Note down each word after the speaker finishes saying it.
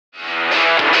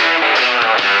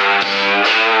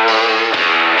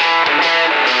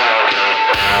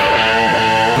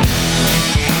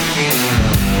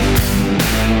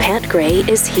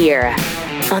is here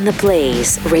on the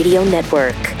Blaze Radio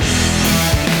Network.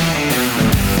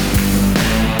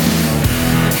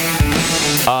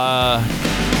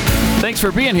 Thanks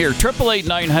for being here.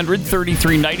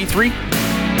 888-900-3393.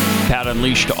 Pat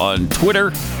Unleashed on Twitter.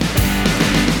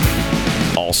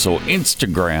 Also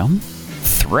Instagram,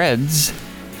 Threads,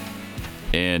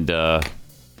 and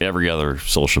every other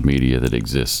social media that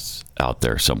exists out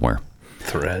there somewhere.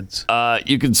 Threads.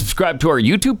 You can subscribe to our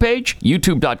YouTube page,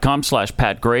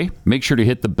 youtube.com/Pat Gray. Make sure to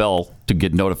hit the bell to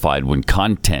get notified when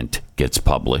content gets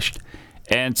published.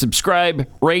 And subscribe,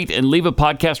 rate, and leave a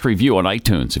podcast review on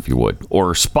iTunes, if you would,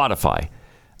 or Spotify.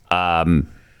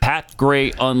 Pat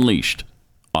Gray Unleashed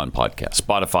on podcast,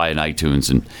 Spotify and iTunes,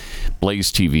 and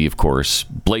Blaze TV, of course.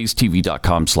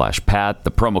 BlazeTV.com/Pat.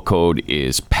 The promo code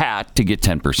is PAT to get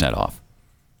 10% off.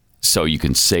 So you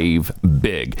can save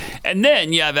big. And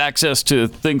then you have access to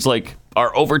things like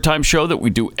our overtime show that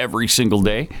we do every single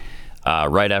day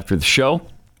right after the show.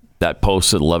 That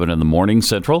posts at 11 in the morning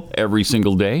Central every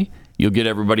single day. You'll get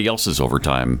everybody else's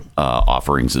overtime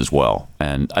offerings as well.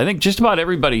 And I think just about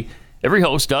everybody, every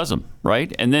host does them,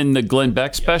 right? And then the Glenn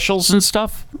Beck specials and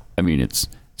stuff. I mean, it's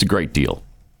a great deal.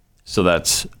 So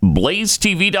that's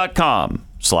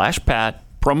blazetv.com/Pat,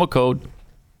 promo code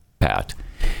PAT.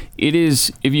 It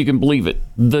is, if you can believe it,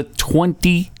 the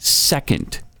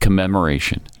 22nd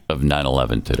commemoration of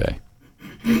 9/11 today.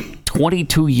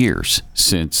 22 years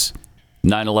since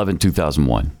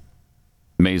 9/11-2001.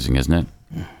 Amazing, isn't it?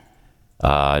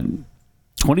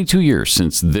 22 years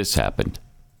since this happened.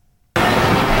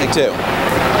 Take two.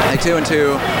 Take two and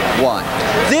 2, 1.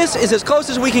 This is as close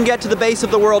as we can get to the base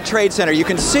of the World Trade Center. You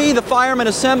can see the firemen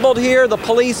assembled here, the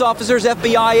police officers,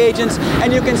 FBI agents,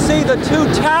 and you can see the two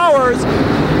towers.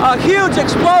 A huge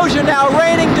explosion now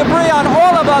raining debris on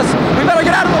all of us. We better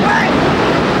get out of the way.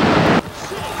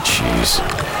 Jeez.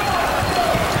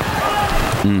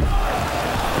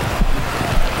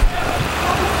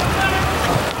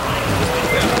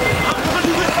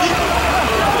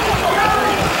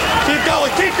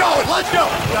 Keep going, let's go!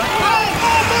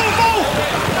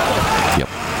 Yep.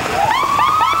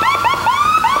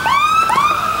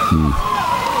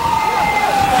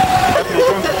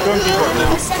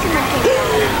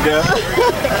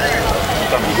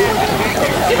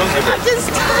 I'm just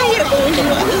tired.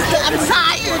 I'm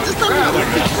tired. Just I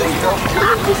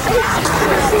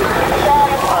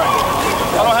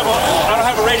don't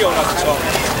have a radio enough to talk.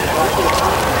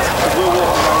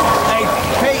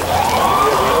 Hey.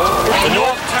 The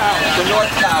North Tower. The North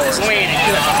Tower. It's waiting.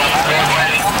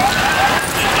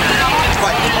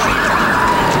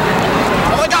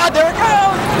 Oh my God, there it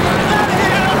goes!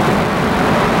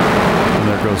 And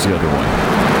there goes the other one.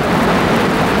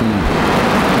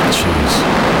 Jeez.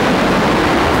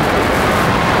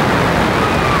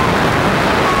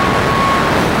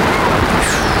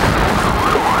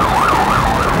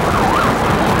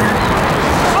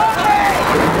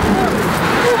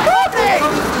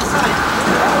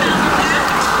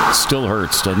 Still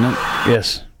hurts, doesn't it?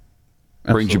 Yes.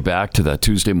 Brings you back to that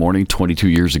Tuesday morning 22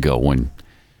 years ago when,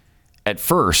 at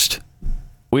first,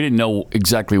 we didn't know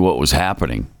exactly what was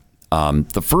happening.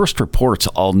 The first reports,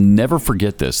 I'll never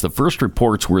forget this. The first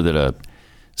reports were that a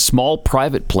small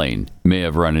private plane may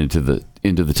have run into the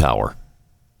tower.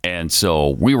 And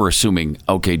so we were assuming,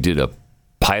 okay, did a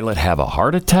pilot have a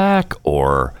heart attack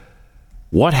or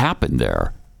what happened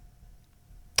there?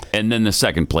 And then the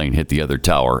second plane hit the other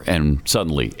tower, and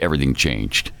suddenly everything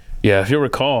changed. Yeah, if you'll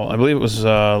recall, I believe it was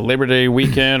Labor Day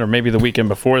weekend or maybe the weekend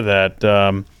before that,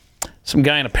 some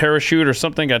guy in a parachute or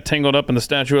something got tangled up in the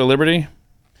Statue of Liberty.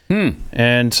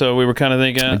 And so we were kind of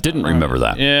thinking... I didn't remember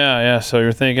that. Yeah. So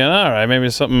you're thinking, all right, maybe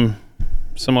something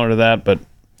similar to that, but...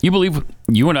 You believe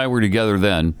you and I were together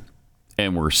then,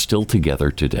 and we're still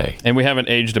together today. And we haven't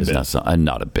aged a bit.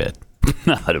 Not a bit.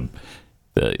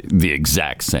 The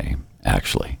exact same,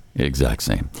 actually. Exact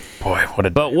same. Boy, what a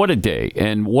day. But what a day,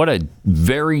 and what a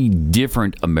very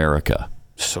different America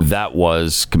that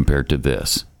was compared to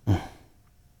this.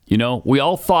 You know, we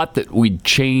all thought that we'd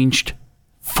changed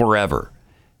forever.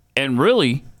 And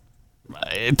really,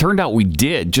 it turned out we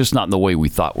did, just not in the way we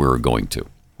thought we were going to.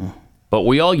 But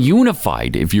we all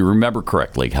unified, if you remember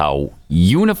correctly, how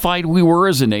unified we were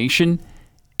as a nation.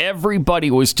 Everybody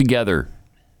was together.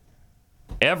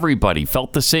 Everybody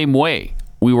felt the same way.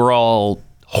 We were all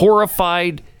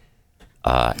horrified,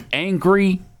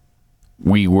 angry.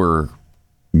 We were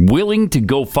willing to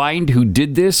go find who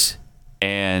did this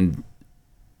and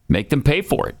make them pay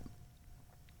for it.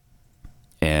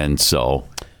 And so,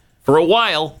 for a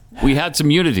while, we had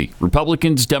some unity.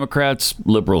 Republicans, Democrats,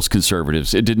 liberals,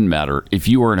 conservatives. It didn't matter. If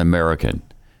you were an American,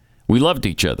 we loved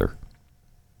each other.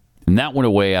 And that went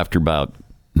away after about,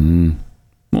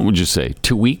 what would you say,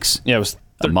 2 weeks? Yeah, it was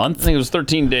a month? I think it was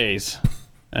 13 days,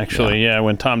 actually. Yeah,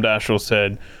 when Tom Daschle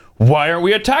said, "Why aren't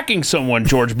we attacking someone,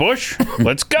 George Bush?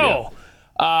 Let's go."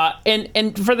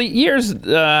 And for the years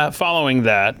following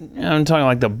that, I'm talking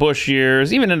like the Bush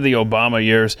years, even into the Obama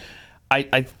years,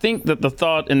 I think that the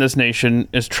thought in this nation,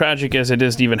 as tragic as it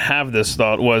is to even have this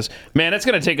thought, was, man, it's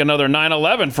going to take another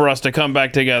 9/11 for us to come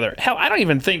back together. Hell, I don't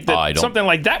even think that something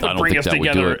like that would bring us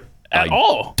together at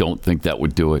all. I don't think that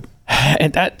would do it.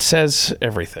 And that says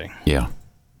everything. Yeah.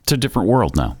 It's a different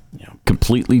world now. Yeah.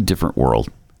 Completely different world.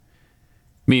 I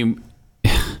mean,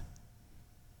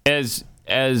 as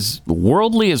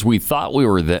worldly as we thought we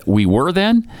were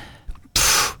then,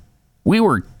 we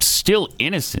were still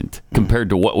innocent compared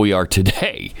to what we are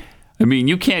today. I mean,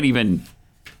 you can't even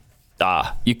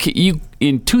you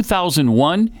in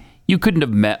 2001 you couldn't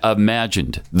have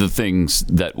imagined the things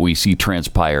that we see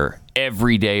transpire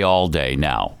every day, all day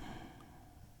now.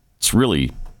 It's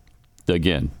really,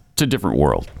 again, it's a different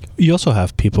world. You also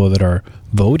have people that are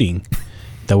voting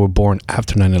that were born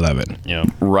after 9/11. Yeah,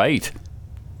 right.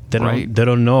 They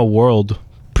don't know a world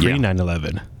pre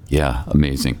 9/11. Yeah,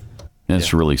 amazing.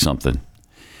 That's really something.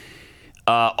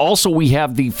 Also, we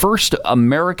have the first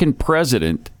American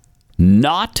president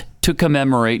not to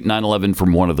commemorate 9/11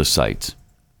 from one of the sites,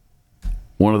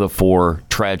 one of the 4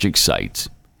 tragic sites.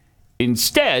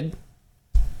 Instead,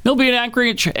 he'll be in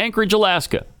Anchorage,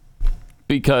 Alaska,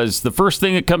 because the first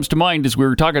thing that comes to mind, as we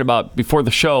were talking about before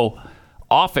the show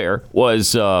off air,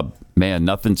 was, man,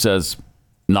 nothing says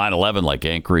 9/11 like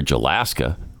Anchorage,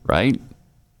 Alaska, right?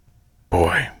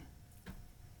 Boy.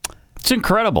 It's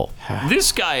incredible.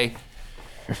 This guy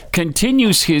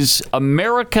continues his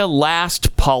America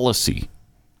Last policy,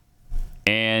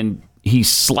 and he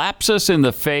slaps us in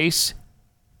the face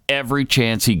every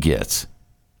chance he gets.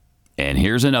 And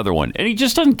here's another one. And he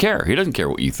just doesn't care. He doesn't care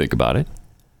what you think about it.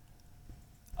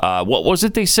 What was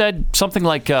it they said? Something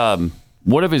like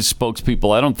one of his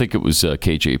spokespeople, I don't think it was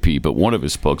KJP, but one of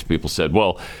his spokespeople said,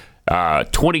 well,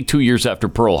 22 years after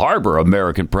Pearl Harbor,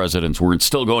 American presidents were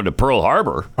still going to Pearl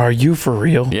Harbor. Are you for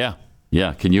real? Yeah.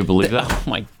 Yeah. Can you believe that? Oh,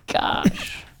 my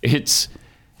gosh. It's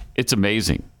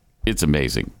amazing. It's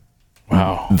amazing.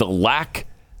 Wow. The lack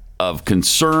of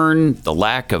concern, the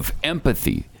lack of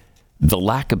empathy, the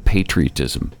lack of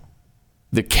patriotism,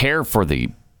 the care for the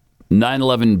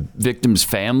 9/11 victims'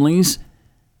 families.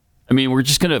 I mean, we're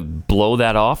just going to blow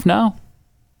that off now?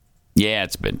 Yeah,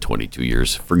 it's been 22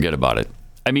 years. Forget about it.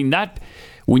 I mean,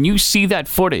 when you see that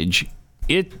footage,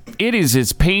 it is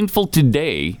as painful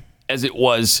today as it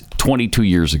was 22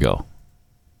 years ago.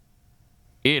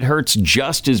 It hurts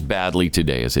just as badly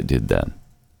today as it did then.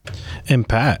 And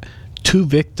Pat, 2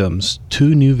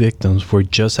 new victims were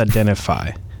just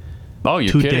identified. Oh,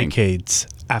 you're 2 kidding. decades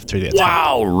after the attack.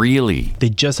 Wow, really? They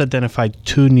just identified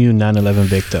 2 new 9/11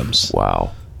 victims.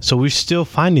 Wow. So we're still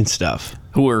finding stuff.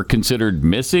 Who are considered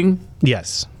missing?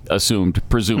 Yes.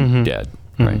 Presumed dead.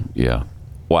 Right. Yeah.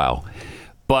 Wow.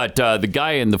 But the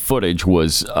guy in the footage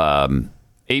was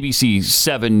ABC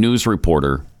 7 news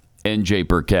reporter N.J.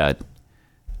 Burkett.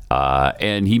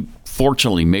 And he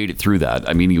fortunately made it through that.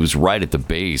 I mean, he was right at the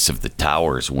base of the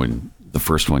towers when the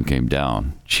first one came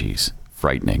down. Jeez,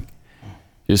 frightening.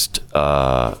 Just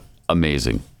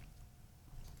amazing.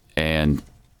 And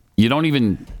you don't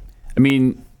even, I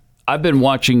mean, I've been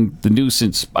watching the news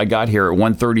since I got here at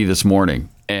 1:30 this morning,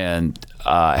 and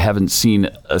haven't seen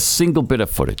a single bit of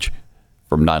footage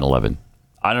from 9/11.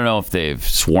 I don't know if they've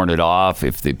sworn it off,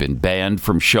 if they've been banned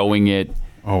from showing it.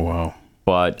 Oh, wow.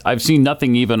 But I've seen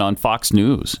nothing even on Fox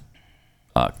News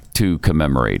to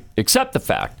commemorate, except the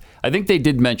fact, I think they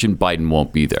did mention Biden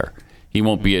won't be there. He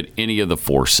won't be at any of the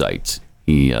 4 sites.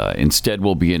 He instead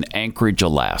will be in Anchorage,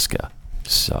 Alaska.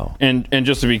 So, and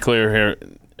just to be clear here,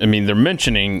 I mean, they're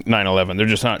mentioning 9/11. They're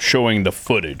just not showing the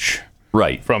footage.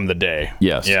 Right. From the day.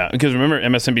 Yes. Yeah, because remember,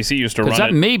 MSNBC used to run it.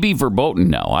 Because that may be verboten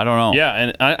now. I don't know. Yeah,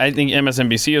 and I think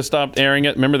MSNBC has stopped airing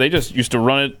it. Remember, they just used to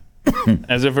run it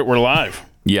as if it were live.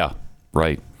 Yeah,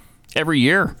 right. Every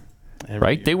year.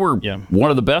 Right? They were one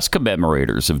of the best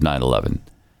commemorators of 9/11.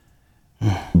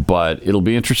 But it'll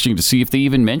be interesting to see if they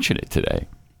even mention it today.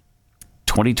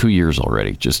 22 years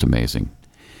already. Just amazing.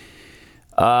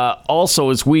 Also,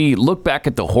 as we look back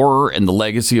at the horror and the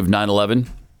legacy of 9/11,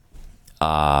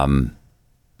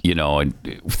 you know, and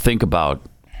think about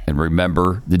and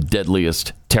remember the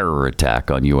deadliest terror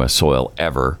attack on U.S. soil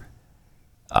ever.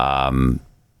 And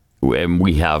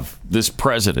we have this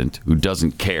president who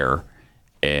doesn't care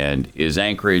and is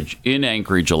in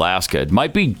Anchorage, Alaska. It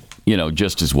might be, you know,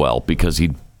 just as well because he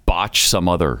botched some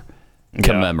other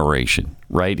commemoration,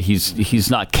 right? He's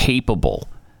not capable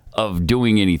of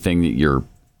doing anything that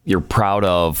you're proud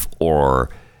of or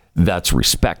that's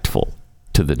respectful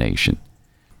to the nation.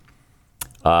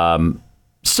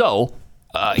 So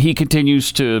he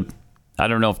continues to, I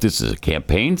don't know if this is a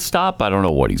campaign stop. I don't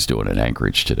know what he's doing in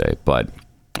Anchorage today, but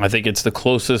I think it's the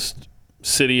closest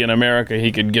city in America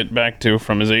he could get back to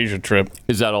from his Asia trip.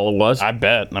 Is that all it was? I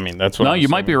bet. I mean, that's what No, you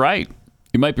might be right.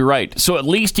 You might be right. So at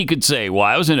least he could say, well,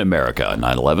 I was in America on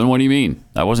 9/11. What do you mean?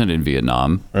 I wasn't in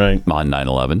Vietnam right on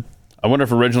 9/11. I wonder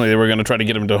if originally they were going to try to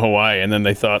get him to Hawaii, and then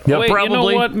they thought, Yeah, wait, probably. you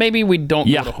know what? Maybe we don't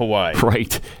go to Hawaii.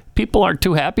 Right. People aren't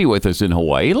too happy with us in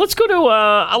Hawaii. Let's go to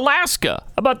Alaska.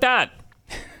 How about that?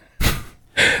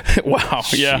 Wow.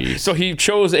 Yeah. Jeez. So he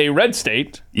chose a red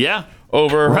state. Yeah.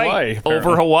 Over Right. Hawaii.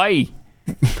 Over Hawaii.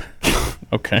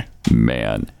 Okay.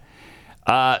 Man.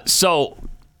 So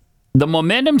the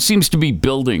momentum seems to be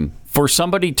building for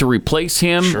somebody to replace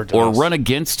him or run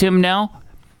against him now.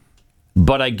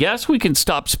 But I guess we can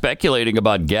stop speculating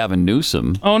about Gavin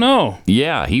Newsom. Oh, no.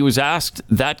 Yeah, he was asked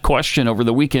that question over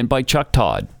the weekend by Chuck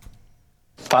Todd.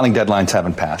 Filing deadlines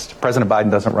haven't passed. President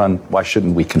Biden doesn't run. Why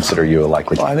shouldn't we consider you a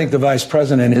likely Well, I think the vice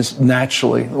president is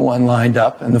naturally the one lined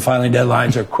up, and the filing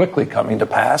deadlines are quickly coming to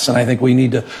pass. And I think we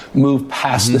need to move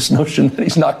past this notion that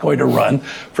he's not going to run.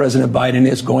 President Biden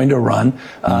is going to run,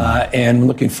 and we're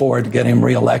looking forward to getting him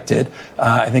reelected.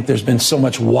 I think there's been so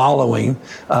much wallowing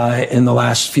in the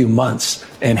last few months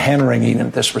and hand-wringing in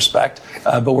this respect,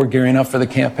 but we're gearing up for the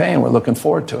campaign. We're looking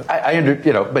forward to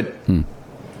it.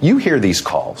 You hear these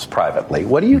calls privately.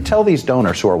 What do you tell these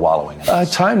donors who are wallowing in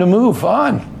this? Time to move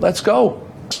on. Let's go.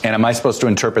 And am I supposed to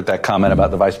interpret that comment about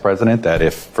the vice president that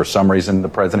if for some reason the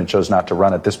president chose not to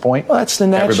run at this point, well, that's the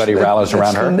everybody rallies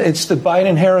around her? It's the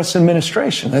Biden-Harris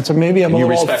administration. Maybe I'm a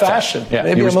little old-fashioned. Yeah,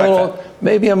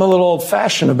 maybe I'm a little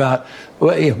old-fashioned about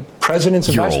presidents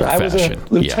and vice presidents. I was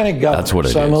a lieutenant governor, that's what it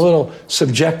is. I'm a little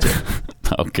subjective.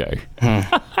 Okay.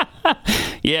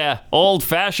 Yeah,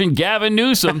 old-fashioned Gavin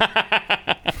Newsom.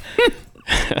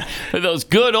 Those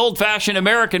good old-fashioned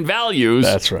American values.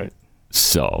 That's right.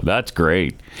 So that's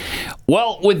great.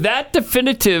 Well, with that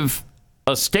definitive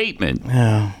statement,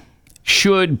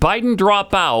 should Biden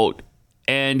drop out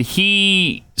and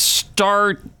he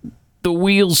start the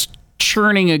wheels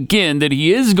churning again that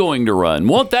he is going to run,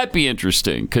 won't that be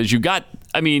interesting? Because you got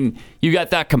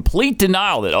that complete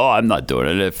denial that, I'm not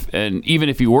doing it. And even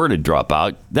if he were to drop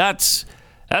out, that's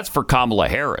for Kamala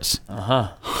Harris.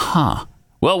 Huh.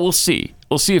 Well, we'll see.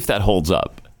 We'll see if that holds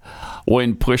up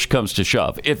when push comes to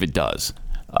shove, if it does.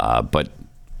 But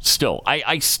still,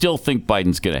 I still think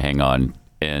Biden's going to hang on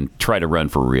and try to run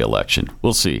for re-election.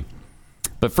 We'll see.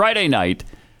 But Friday night,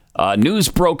 news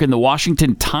broke in the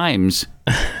Washington Times.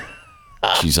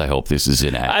 Jeez, I hope this is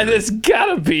inaccurate. This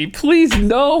gotta be. Please,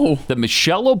 no. That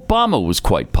Michelle Obama was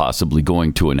quite possibly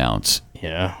going to announce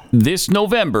this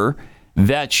November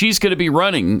that she's going to be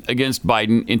running against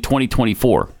Biden in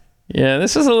 2024. Yeah,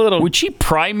 this is a little... Would she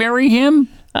primary him?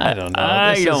 I don't know.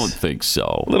 I don't think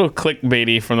so. A little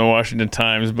clickbaity from the Washington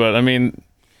Times, but I mean,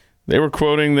 they were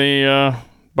quoting the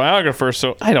biographer,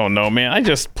 so I don't know, man.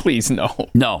 Please, no.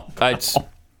 No,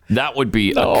 that would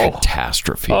be a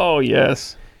catastrophe. Oh,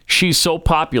 yes. She's so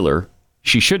popular.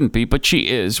 She shouldn't be, but she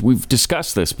is. We've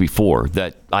discussed this before,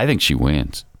 that I think she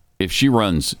wins. If she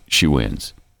runs, she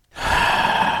wins.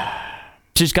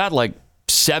 She's got like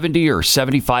 70 or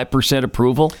 75%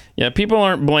 approval. Yeah, people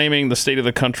aren't blaming the state of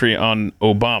the country on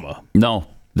Obama. No,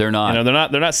 they're not.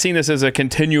 They're not seeing this as a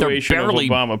continuation they're barely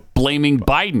of Obama. Blaming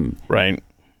Biden. Right.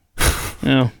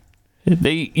 Yeah.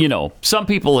 They, some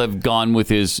people have gone with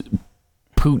his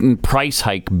Putin price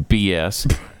hike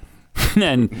BS.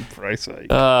 And price hike.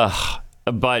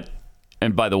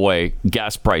 And by the way,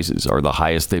 gas prices are the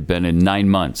highest they've been in 9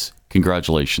 months.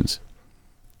 Congratulations.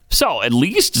 So at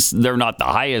least they're not the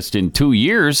highest in 2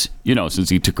 years. Since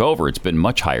he took over, it's been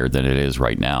much higher than it is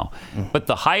right now. But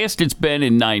the highest it's been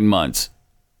in 9 months.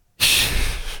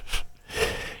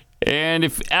 And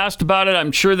if asked about it,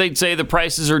 I'm sure they'd say the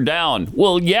prices are down.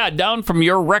 Well, yeah, down from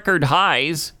your record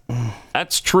highs.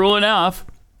 That's true enough.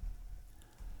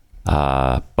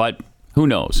 But who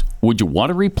knows? Would you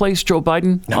want to replace Joe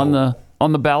Biden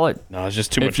on the ballot? No, it's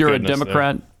just too much. If you're goodness a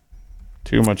Democrat. There.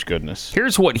 Too much goodness.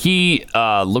 Here's what he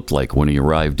looked like when he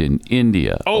arrived in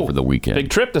India over the weekend.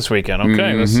 Big trip this weekend.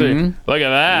 Okay, let's see. Look at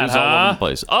that, He was all over the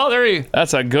place. Oh, there he.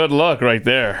 That's a good look right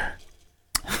there.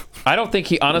 I don't think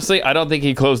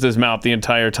he closed his mouth the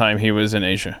entire time he was in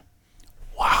Asia.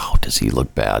 Wow, does he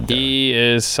look bad there? He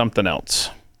is something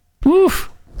else. Woof.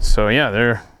 So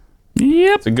yeah,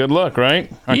 Yep. It's a good look,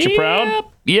 right? Aren't you proud?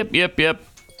 Yep.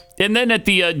 And then at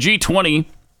the G20,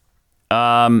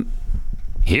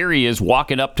 here he is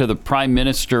walking up to the Prime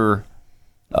Minister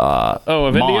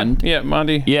of India? Yeah,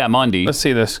 Modi. Yeah, Modi. Let's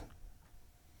see this.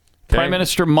 Okay. Prime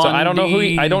Minister Modi. So I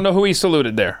don't know who he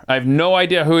saluted there. I have no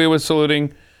idea who he was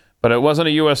saluting, but it wasn't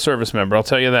a U.S. service member. I'll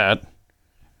tell you that.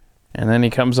 And then he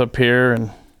comes up here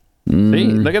and see,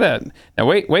 look at that. Now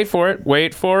wait for it.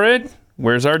 Wait for it.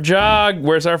 Where's our jog?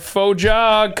 Where's our faux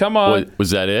jog? Come on.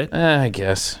 Was that it? I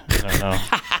guess. I don't know.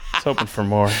 I was hoping for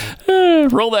more.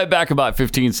 Roll that back about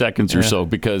 15 seconds or so,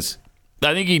 because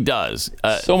I think he does.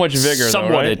 So much vigor,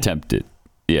 somewhat though, right? attempted.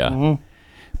 Yeah.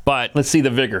 But let's see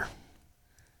the vigor.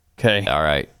 Okay. All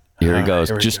right. Here he goes.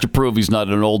 Just to prove he's not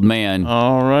an old man.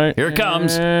 All right. Here it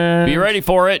comes. Be ready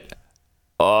for it.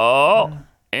 Oh.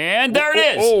 And there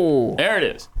it is. Oh. There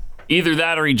it is. Either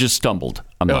that or he just stumbled.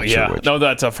 I'm not sure which. No,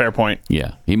 that's a fair point.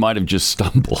 Yeah. He might have just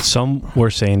stumbled. Some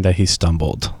were saying that he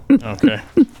stumbled. Okay.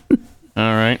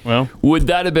 All right. Well, would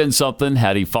that have been something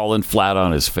had he fallen flat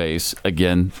on his face?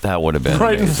 Again, that would have been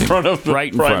right amazing. in front of the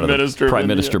Prime Minister. Prime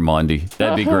Minister Modi.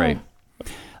 That'd be great.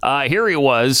 Here he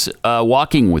was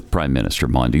walking with Prime Minister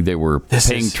Modi. They were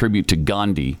paying tribute to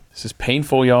Gandhi. This is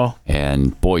painful, y'all.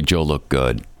 And boy, Joe looked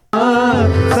good. Kill.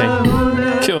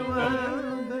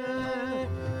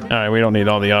 All right, we don't need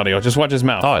all the audio. Just watch his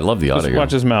mouth. Oh, I love the audio. Just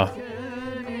watch his mouth.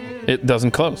 It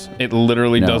doesn't close. It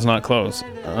literally does not close.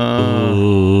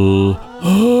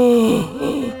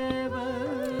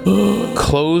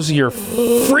 Close your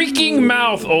freaking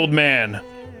mouth, old man.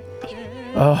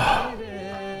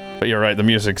 But you're right, the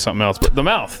music's something else. But the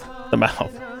mouth.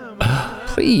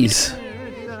 Please.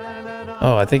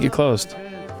 Oh, I think it closed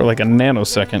for like a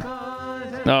nanosecond.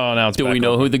 Oh, now it's Do we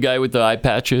know who the guy with the eye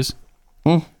patch is?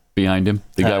 Behind him?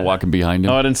 The guy walking behind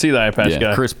him? Oh, I didn't see the eye patch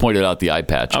guy. Chris pointed out the eye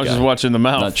patch I was guy. just watching the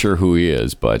mouth. Not sure who he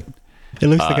is, but... It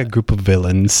looks like a group of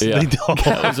villains. Yeah.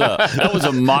 That was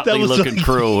a motley looking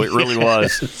crew. It really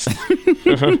was.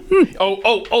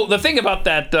 The thing about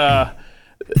that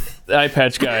eye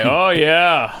patch guy. Oh,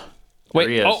 yeah.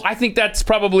 Wait, I think that's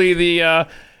probably the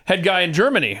head guy in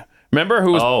Germany. Remember?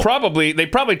 Who was they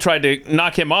probably tried to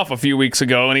knock him off a few weeks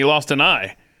ago and he lost an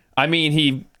eye. I mean,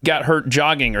 he got hurt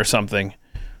jogging or something.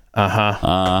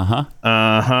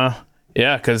 Yeah,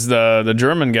 because the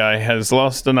German guy has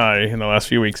lost an eye in the last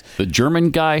few weeks. The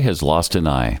German guy has lost an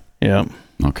eye. Yeah.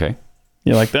 Okay.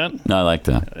 You like that? I like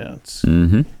that.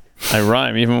 Yeah. I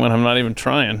rhyme even when I'm not even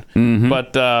trying.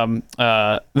 But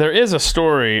there is a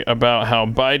story about how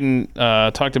Biden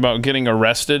talked about getting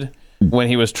arrested when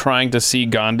he was trying to see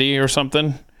Gandhi or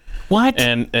something. What?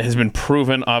 And it has been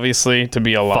proven, obviously, to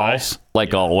be a lie. False,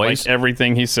 like always. Like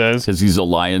everything he says. Because he's a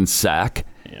lying sack.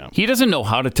 Yeah. He doesn't know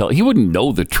how to tell. He wouldn't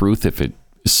know the truth if it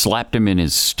slapped him in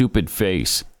his stupid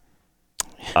face.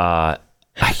 How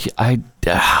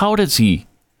does he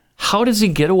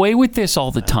get away with this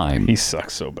all the time? He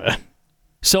sucks so bad.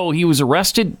 So he was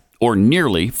arrested, or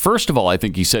nearly. First of all, I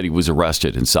think he said he was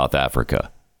arrested in South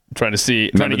Africa. Trying to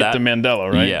get to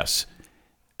Mandela, right? Yes.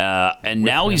 And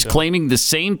now he's claiming the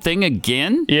same thing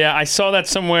again? Yeah, I saw that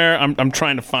somewhere. I'm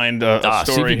trying to find a story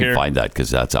see if you here. can find that,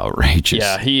 because that's outrageous.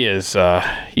 Yeah, he is.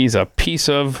 He's a piece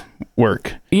of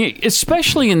work.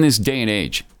 Especially in this day and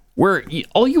age, where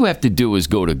all you have to do is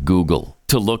go to Google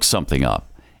to look something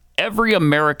up. Every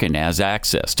American has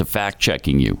access to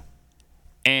fact-checking you.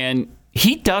 And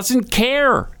he doesn't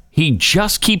care. He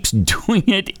just keeps doing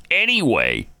it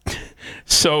anyway.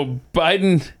 So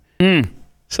Biden...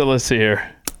 So let's see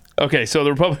here. Okay, so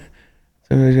the Republican...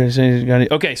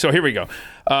 Okay, so here we go.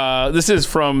 This is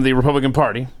from the Republican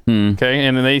Party. Okay,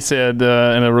 and they said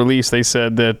in a release, they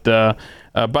said that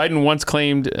Biden once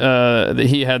claimed that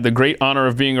he had the great honor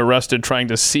of being arrested trying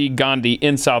to see Gandhi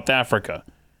in South Africa.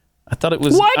 I thought it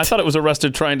was. What? I thought it was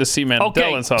arrested trying to see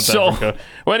Mandela in South Africa.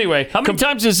 Well, anyway, how many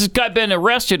times has this guy been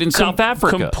arrested in South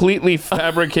Africa? Completely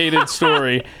fabricated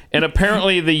story. And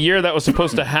apparently, the year that was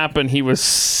supposed to happen, he was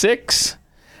 6.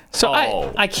 So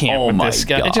I can't with this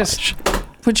guy.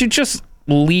 Would you just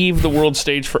leave the world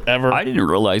stage forever? I didn't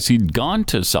realize he'd gone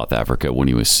to South Africa when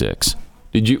he was 6.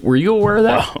 Did you? Were you aware of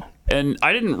that? Wow. And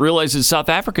I didn't realize that South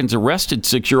Africans arrested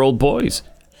 6-year-old boys.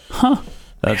 Huh?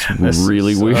 That's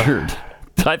really weird.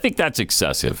 I think that's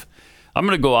excessive. I'm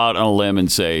going to go out on a limb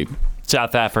and say,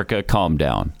 South Africa, calm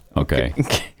down. Okay.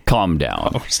 Calm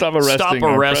down. Stop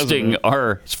arresting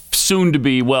our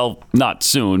soon-to-be, well, not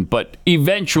soon, but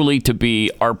eventually to be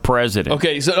our president.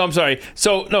 Okay, so I'm sorry.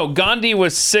 So, no, Gandhi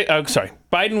was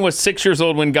Biden was 6 years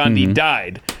old when Gandhi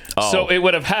died. So it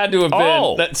would have had to have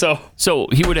been that. So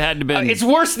he would have had to have been. It's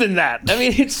worse than that. I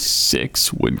mean, it's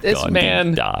 6 when this Gandhi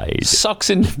man died. Sucks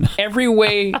in every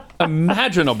way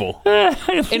imaginable,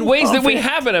 in ways that we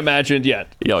haven't imagined yet.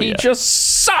 He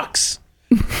just sucks.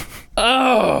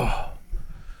 That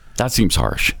seems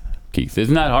harsh. Keith.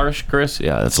 Isn't that harsh, Chris?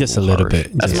 Yeah, that's Just a little harsh.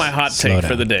 bit. That's Just my hot slow take down.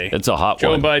 for the day. It's a hot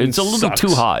Joe one. Biden It's a little sucks. too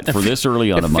hot for this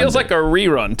early on a Monday. It feels like a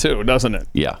rerun, too, doesn't it?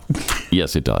 Yeah.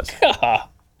 Yes, it does.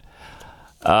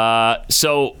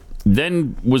 So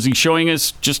then was he showing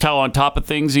us just how on top of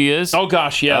things he is? Oh,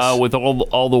 gosh, yes. With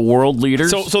all the world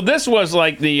leaders? So this was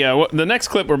like the next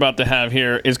clip we're about to have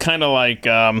here is kind of like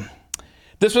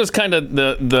this was kind of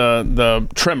the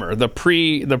tremor, the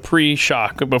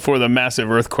pre-shock before the massive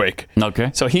earthquake.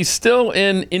 Okay. So he's still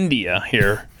in India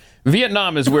here.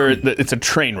 Vietnam is where it's a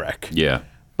train wreck. Yeah.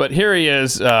 But here he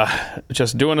is,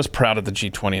 just doing us proud at the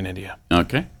G20 in India.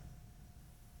 Okay.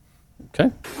 Okay.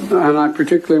 And I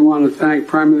particularly want to thank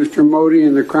Prime Minister Modi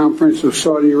and the Crown Prince of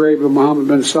Saudi Arabia, Mohammed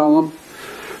bin Salman,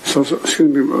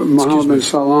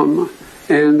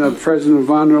 and President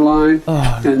von der Leyen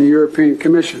and the European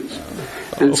Commissions.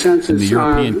 And since the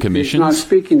European he's Commissions? not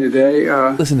speaking today,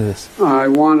 Listen to this. I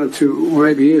wanted to, well,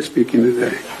 maybe he is speaking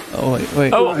today. Oh,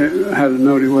 wait. I had a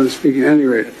note he wasn't speaking. At any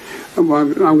rate, I'm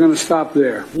going to stop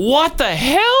there. What the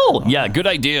hell? Yeah, good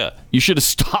idea. You should have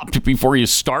stopped before you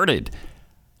started.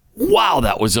 Wow,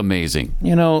 that was amazing.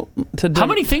 You know, how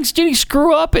many things did he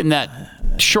screw up in that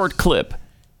short clip?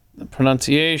 The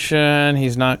pronunciation,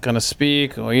 he's not going to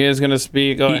speak. Oh, he is going to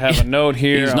speak. Oh, I have a note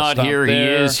here. He's not here. He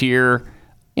is here.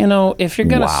 You know, if you're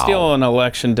going to Wow. steal an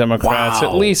election, Democrats, Wow.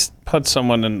 at least put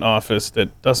someone in office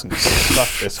that doesn't suck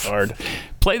this hard.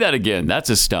 Play that again. That's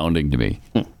astounding to me.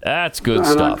 That's good And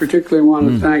I stuff. particularly want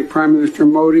to thank Prime Minister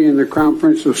Modi and the Crown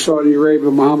Prince of Saudi Arabia,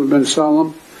 Mohammed bin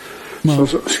Salman.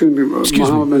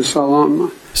 Mohammed bin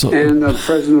Salman and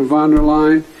President von der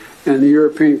Leyen and the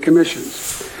European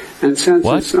Commissions. And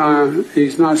since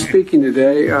he's not speaking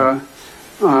today,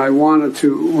 I wanted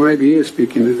to, well, maybe he is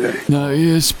speaking today. No, he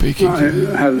is speaking I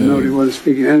today. had a note he wasn't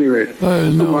speaking. At any rate,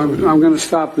 I'm going to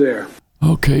stop there.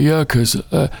 Okay, yeah, because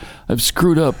I've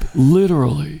screwed up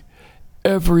literally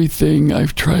everything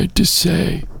I've tried to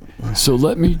say. So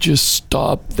let me just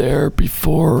stop there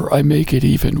before I make it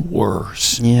even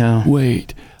worse. Yeah.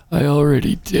 Wait, I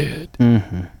already did.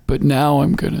 Mm-hmm. But now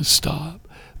I'm going to stop.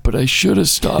 But I should have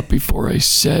stopped before I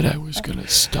said I was going to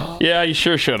stop. Yeah, you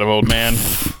sure should have, old man.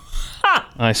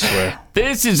 I swear.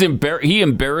 This is he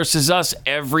embarrasses us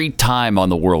every time on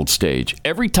the world stage.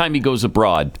 Every time he goes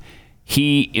abroad,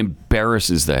 he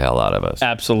embarrasses the hell out of us.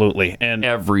 Absolutely. And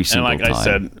every single time. And like I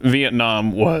said,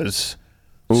 Vietnam was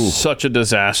such a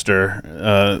disaster,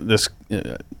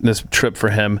 this trip for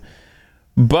him.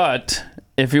 But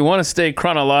if you want to stay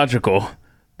chronological,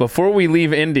 before we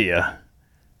leave India,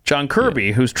 John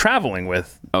Kirby, who's traveling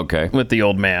with the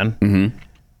old man,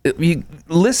 you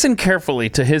listen carefully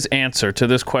to his answer to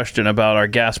this question about our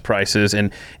gas prices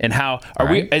and how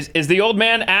is the old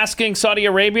man asking Saudi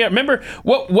Arabia? Remember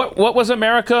what was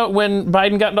America when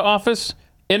Biden got into office?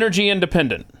 Energy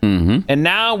independent. And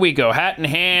now we go hat in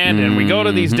hand and we go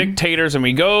to these dictators and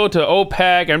we go to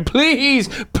OPEC and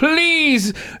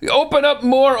please open up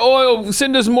more oil,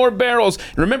 send us more barrels.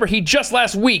 And remember, he just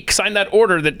last week signed that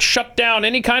order that shut down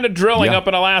any kind of drilling up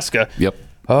in Alaska. Yep.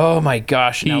 Oh my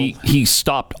gosh. He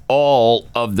stopped all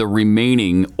of the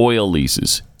remaining oil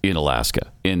leases in Alaska,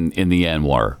 in the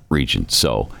ANWR region.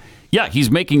 So, yeah,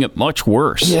 he's making it much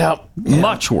worse. Yeah.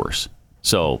 Much worse.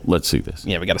 So let's see this.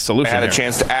 Yeah, we got a solution. I had a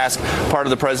chance to ask part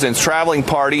of the president's traveling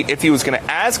party if he was going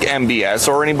to ask MBS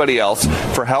or anybody else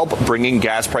for help bringing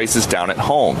gas prices down at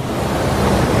home.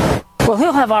 Well,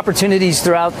 he'll have opportunities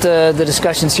throughout the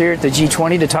discussions here at the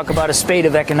G20 to talk about a spate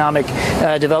of economic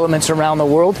developments around the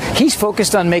world. He's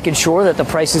focused on making sure that the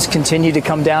prices continue to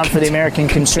come down for the American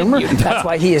consumer. That's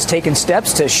why he has taken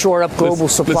steps to shore up global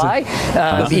supply,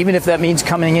 even if that means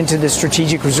coming into the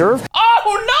strategic reserve.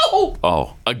 Oh, no!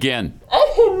 Oh, again.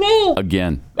 Oh, no!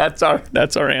 Again. That's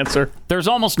our answer. There's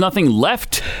almost nothing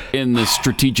left in the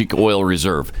strategic oil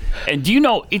reserve. And do you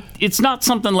know, it's not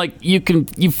something like you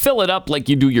fill it up like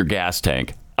you do your gas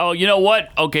tank. Oh, you know what?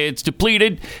 Okay, it's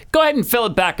depleted. Go ahead and fill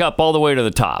it back up all the way to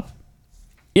the top.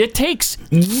 It takes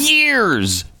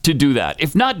years to do that,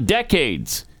 if not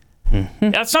decades.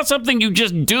 That's not something you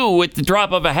just do at the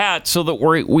drop of a hat so that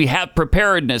we have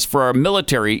preparedness for our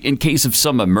military in case of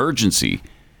some emergency.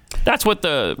 That's what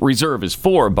the reserve is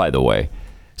for, by the way.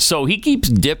 So he keeps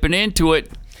dipping into it.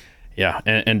 Yeah,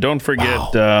 and don't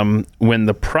forget when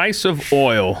the price of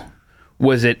oil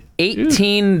was at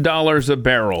 $18 a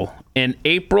barrel in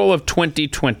April of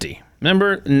 2020.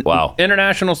 Remember? Wow.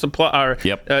 International supply.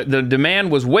 The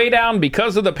demand was way down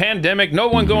because of the pandemic. No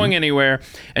one going anywhere.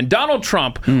 And Donald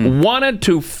Trump wanted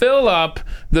to fill up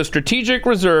the strategic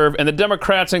reserve, and the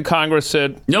Democrats in Congress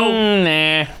said,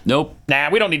 "No, nope,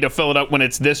 we don't need to fill it up when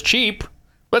it's this cheap.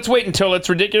 Let's wait until it's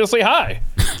ridiculously high."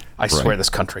 I swear, this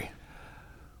country.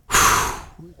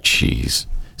 Jeez.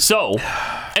 So,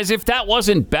 as if that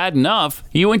wasn't bad enough,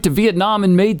 he went to Vietnam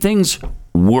and made things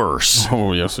worse.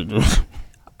 Oh, yes, he did.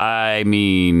 I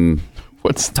mean,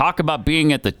 talk about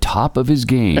being at the top of his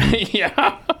game.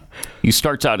 Yeah. He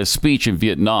starts out his speech in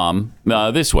Vietnam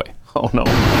this way. Oh, no.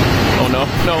 Oh, no.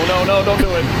 No, don't do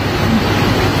it.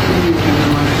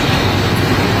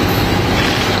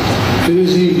 It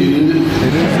is evening, isn't it?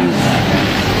 It is.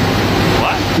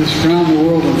 What? This around the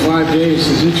world in 5 days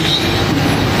is interesting.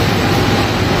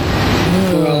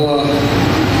 Well,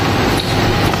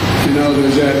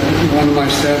 there's that, one of my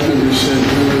staff members said,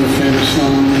 remember the famous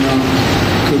song,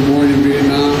 Good Morning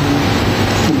Vietnam?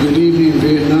 Well, good evening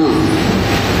Vietnam.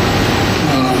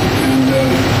 And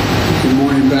good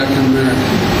morning back in America.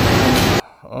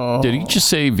 Oh. Did he just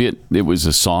say it was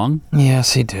a song?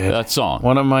 Yes, he did. That song.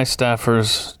 One of my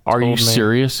staffers Are you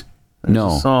serious?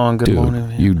 No. Song, Good Dude, Morning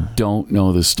Vietnam. You don't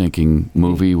know the stinking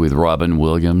movie with Robin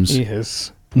Williams?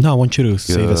 Yes. No, I want you to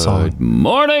say the song. Good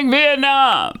Morning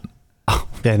Vietnam.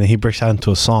 Yeah, and then he breaks out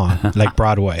into a song like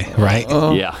Broadway, right?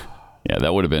 Yeah,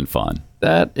 that would have been fun.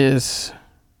 That is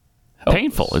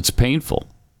painful. It's painful.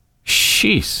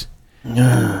 Jeez. Is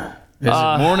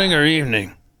it morning or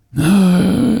evening?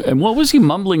 And what was he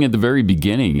mumbling at the very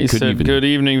beginning? He said, "Good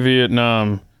evening,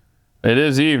 Vietnam." It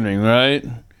is evening, right?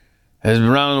 Has been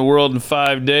around the world in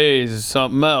 5 days. Is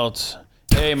something else.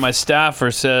 Hey, my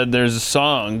staffer said there's a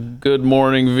song, Good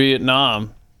Morning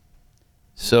Vietnam.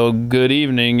 So good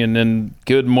evening and then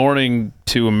good morning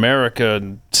to America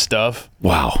and stuff.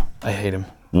 Wow. I hate him.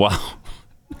 Wow.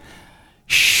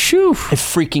 Shoo. I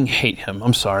freaking hate him.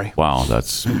 I'm sorry. Wow,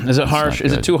 that's... Is it harsh?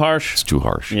 Is it too harsh? It's too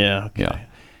harsh. Yeah. Okay. Yeah.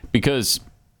 Because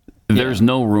there's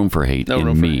no room for hate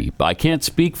in me. I can't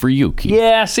speak for you, Keith.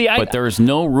 Yeah, see, but there's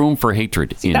no room for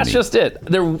hatred in me. That's just it.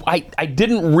 I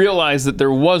didn't realize that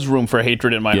there was room for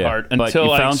hatred in my heart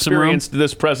until I experienced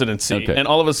this presidency. Okay. And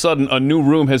all of a sudden, a new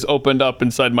room has opened up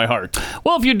inside my heart.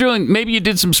 Well, if you're maybe you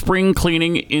did some spring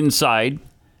cleaning inside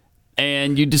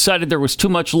and you decided there was too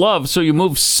much love, so you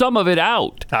moved some of it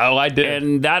out. Oh, I did.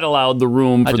 And that allowed the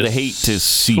room for the hate to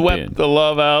seep in. Swept the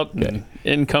love out, and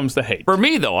in comes the hate. For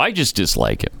me, though, I just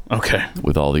dislike him. Okay.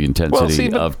 With all the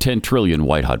intensity of 10 trillion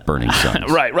white-hot burning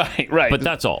suns. Right. But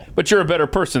that's all. But you're a better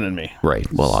person than me. Right.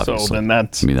 Well, obviously. So then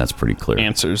that's pretty clear.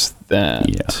 Answers that.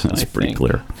 Yeah, that's pretty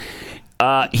clear.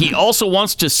 He also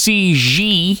wants to see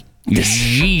Xi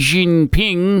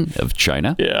Jinping of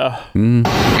China. Yeah. And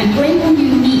when will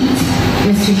you meet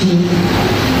Mr.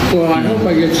 Xi? Well, I hope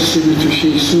I get to see Mr.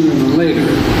 Xi sooner than later.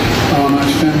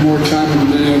 I spent more time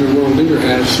than any other world leader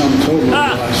has, sum total, over the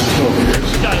last 12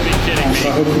 years. You gotta be kidding me. So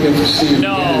I hope we get to see him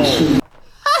again soon.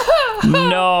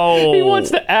 No. He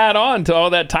wants to add on to all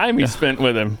that time he spent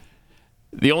with him.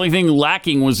 The only thing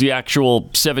lacking was the actual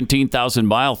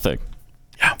 17,000-mile thing.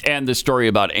 And the story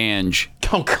about Ange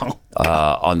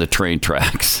on the train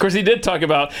tracks. Of course, he did talk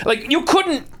about, you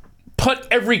couldn't put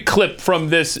every clip from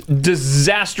this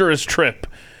disastrous trip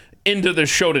into the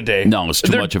show today. No, it's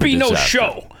too much of a disaster. There'd be no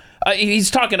show.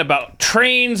 He's talking about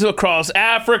trains across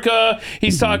Africa.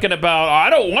 He's talking about, I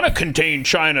don't want to contain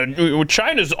China.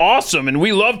 China's awesome, and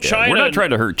we love China. We're not trying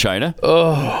to hurt China.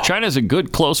 China's a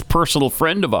good, close, personal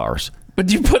friend of ours.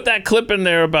 But you put that clip in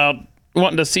there about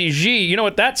wanting to see Xi. You know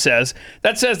what that says?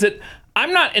 That says that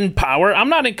I'm not in power. I'm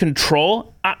not in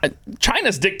control.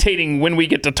 China's dictating when we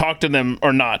get to talk to them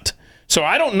or not. So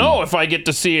I don't know if I get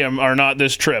to see him or not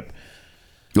this trip.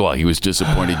 Well, he was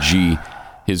disappointed. Xi,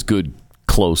 his good,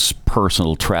 close,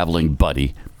 personal traveling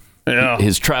buddy. Yeah.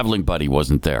 His traveling buddy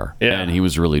wasn't there. Yeah. And he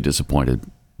was really disappointed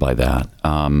by that.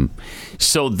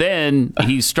 So then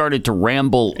he started to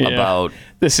ramble about...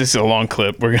 This is a long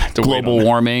clip. We're going to have to global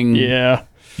warming. Yeah.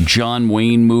 John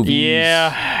Wayne movies.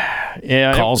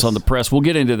 Yeah. Calls on the press. We'll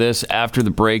get into this after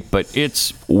the break, but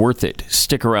it's worth it.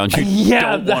 Stick around. You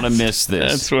don't want to miss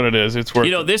this. That's what it is. It's worth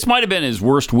it. This might have been his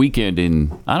worst weekend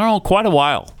in, I don't know, quite a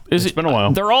while. It's been a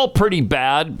while. They're all pretty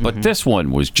bad, but this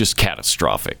one was just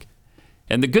catastrophic.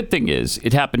 And the good thing is,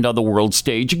 it happened on the world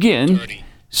stage again,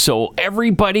 so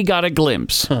everybody got a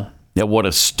glimpse at what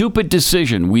a stupid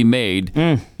decision we made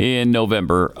in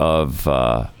November of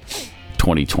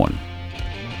 2020.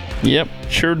 Yep,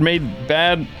 sure made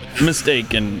bad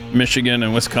mistake in Michigan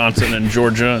and Wisconsin and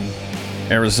Georgia and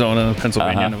Arizona and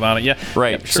Pennsylvania and Nevada. Yeah,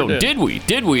 right. Yep, sure so did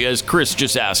we, as Chris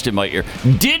just asked in my ear,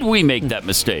 did we make that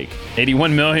mistake?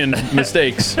 81 million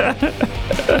mistakes. All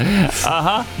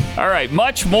right,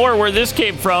 much more where this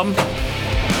came from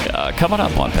coming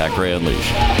up on Pat Gray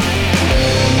Unleashed.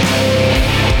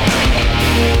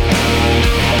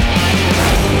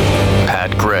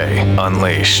 Pat Gray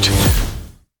Unleashed.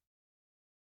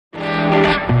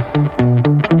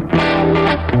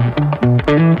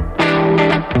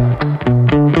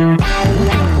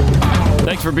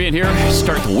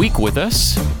 week with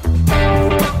us.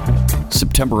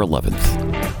 September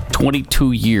 11th,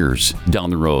 22 years down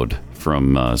the road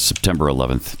from September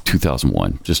 11th,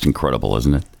 2001. Just incredible,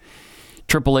 isn't it?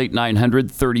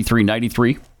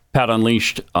 888-900-3393. Pat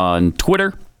Unleashed on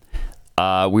Twitter.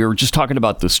 We were just talking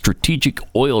about the strategic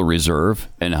oil reserve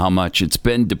and how much it's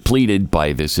been depleted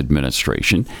by this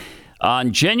administration.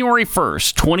 On January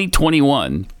 1st,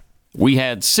 2021, we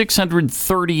had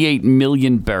 638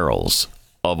 million barrels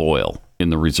of oil in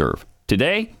the reserve.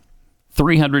 Today,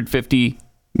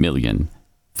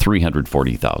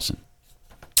 350,340,000.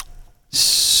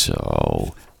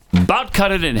 So, about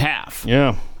cut it in half.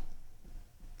 Yeah.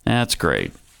 That's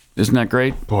great. Isn't that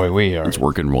great? Boy, we are. It's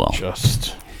working well.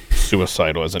 Just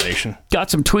suicidal as a nation. Got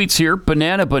some tweets here.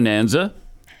 Banana Bonanza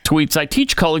tweets, I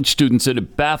teach college students and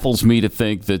it baffles me to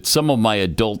think that some of my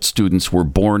adult students were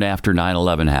born after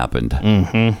 9/11 happened.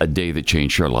 A day that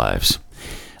changed our lives.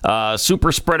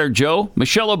 Super Spreader Joe,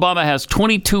 Michelle Obama has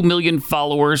 22 million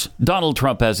followers. Donald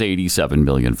Trump has 87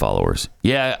 million followers.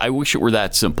 Yeah, I wish it were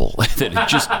that simple. That it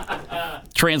just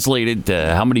translated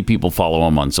to how many people follow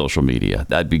him on social media.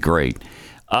 That'd be great.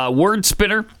 Word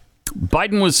Spinner,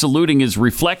 Biden was saluting his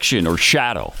reflection or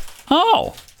shadow.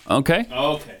 Oh, okay.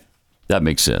 Okay. That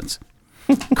makes sense.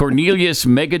 Cornelius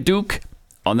Megaduke,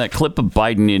 on that clip of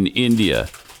Biden in India,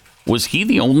 was he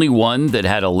the only one that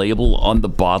had a label on the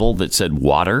bottle that said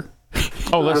water?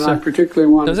 Oh, let's I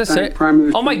particularly want does to it say? thank Prime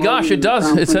Minister Oh my gosh, Modi it does.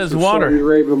 and the It says Conference of water. Saudi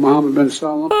Arabia, Mohammed bin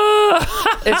Salman.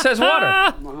 It says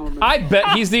water. I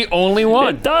bet he's the only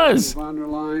one. It does. Von der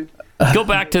Leyen. Go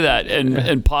back to that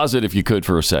and pause it if you could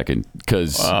for a second,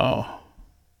 because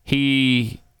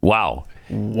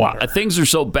Water. Things are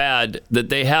so bad that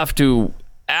they have to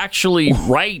actually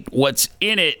write what's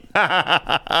in it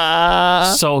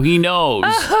so he knows.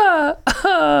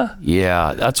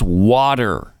 Yeah, that's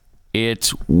water.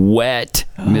 It's wet,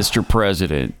 Mr.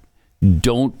 President.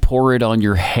 Don't pour it on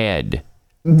your head.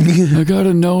 I got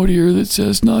a note here that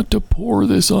says not to pour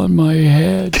this on my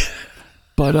head,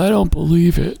 but I don't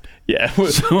believe it. Yeah.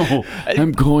 So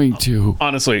I'm going to.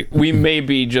 Honestly, we may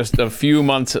be just a few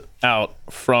months out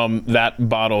from that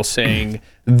bottle saying,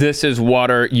 this is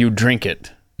water, you drink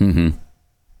it.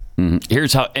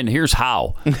 Here's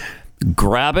how.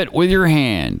 Grab it with your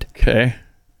hand. Okay.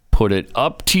 Put it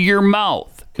up to your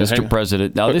mouth, Mr.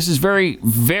 President. Now, this is very,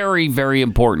 very, very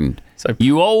important.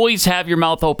 You always have your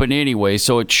mouth open anyway,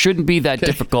 so it shouldn't be that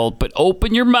difficult. But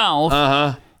open your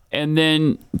mouth and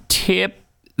then tip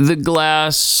the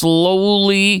glass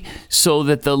slowly so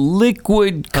that the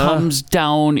liquid comes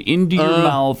down into your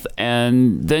mouth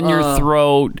and then your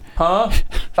throat. I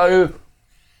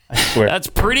swear. That's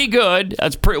pretty good.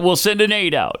 We'll send an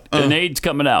aide out. An aide's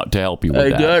coming out to help you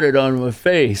with that. I got it on my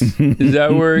face. Is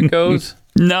that where it goes?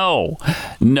 No,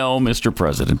 Mr.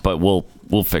 President, but we'll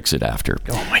fix it after.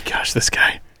 Oh my gosh, this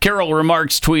guy. Carol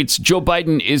Remarks tweets, Joe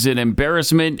Biden is an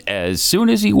embarrassment as soon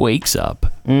as he wakes up.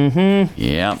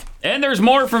 Yeah. And there's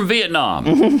more from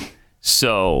Vietnam.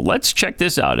 So let's check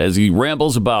this out as he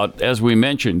rambles about, as we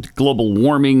mentioned, global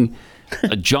warming,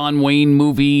 a John Wayne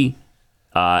movie,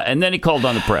 and then he called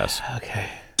on the press. Okay.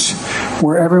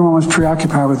 Where everyone was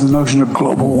preoccupied with the notion of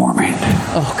global warming.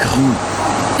 Oh,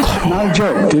 God. Not a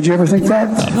joke. Did you ever think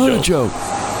that? Not a joke.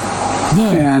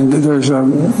 No. And there's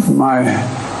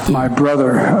my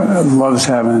brother loves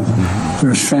having,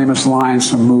 there's famous lines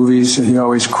from movies that he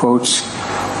always quotes,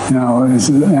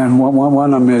 and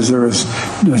one of them is there's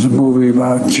a movie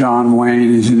about John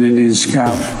Wayne. He's an Indian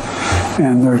scout,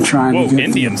 and they're trying to get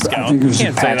Indian scout. I think it was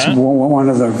Can't say that. one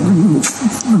of the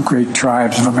great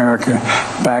tribes of America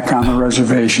back on the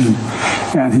reservation,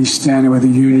 and he's standing with the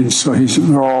Union. So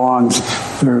they're all on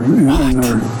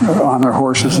their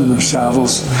horses and their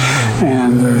saddles,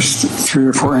 and there's 3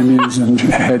 or 4 Indians in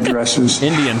headdresses.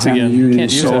 Indians and again. The Union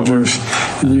Can't use that word. soldiers.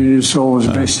 The Union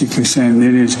soldiers basically saying to the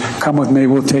Indians, "Come with me.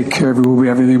 We'll take care of you.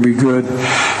 Everything will be good."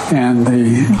 And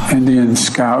the Indian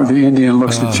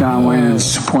looks at John Wayne and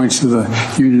points to the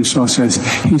Union soldier and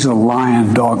says, "He's a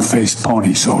lion, dog-faced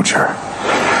pony soldier."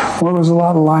 Well, there's a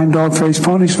lot of lion, dog-faced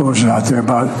pony soldiers out there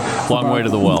about way to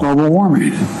the well. global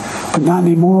warming, but not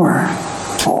anymore.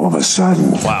 All of a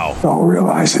sudden, wow, they all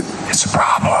realize it's a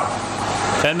problem.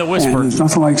 And the whisper. And there's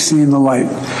nothing like seeing the light.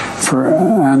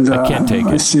 I can't take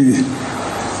it. See.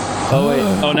 Oh wait.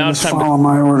 Oh, now it's time. Follow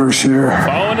my orders here.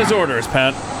 Following his orders,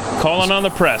 Pat. Calling on the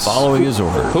press. Following his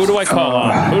orders. Who do I call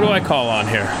on? Who do I call on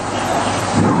here?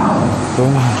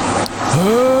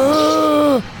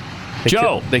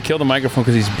 Joe. They killed the microphone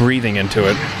because he's breathing into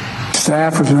it.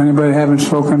 Staff, if anybody haven't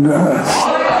spoken to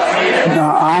no,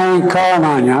 I ain't calling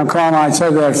on you. I'm calling on, I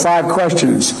said there are 5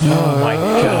 questions. Oh my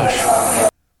gosh.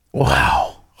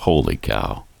 Wow. Holy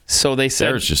cow. So they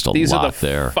said There's just a these lot are the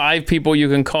there. 5 people you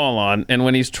can call on. And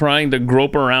when he's trying to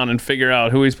grope around and figure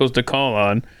out who he's supposed to call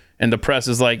on, and the press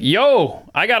is like, yo,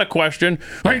 I got a question.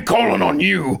 I ain't calling on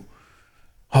you.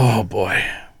 Oh, boy.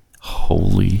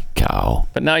 Holy cow.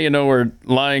 But now you know where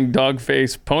lying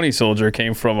dog-faced pony soldier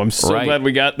came from. I'm so Right. glad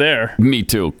we got there. Me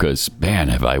too, because, man,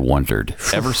 have I wondered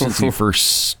ever since he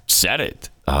first said it.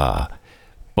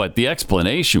 But the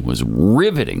explanation was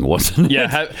riveting, wasn't it?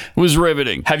 Yeah. It was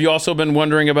riveting. Have you also been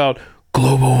wondering about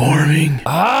global warming?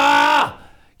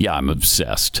 Yeah, I'm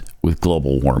obsessed with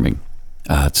global warming.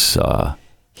 It's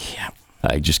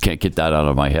I just can't get that out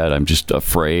of my head. I'm just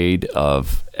afraid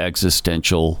of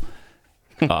existential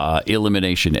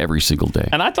elimination every single day.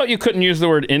 And I thought you couldn't use the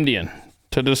word Indian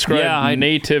to describe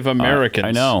Native Americans.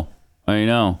 I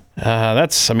know.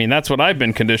 That's what I've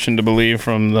been conditioned to believe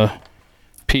from the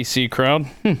PC crowd.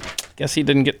 Guess he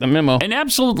didn't get the memo. And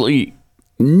absolutely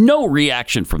no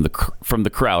reaction from the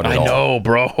crowd at all. I know,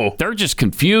 bro. They're just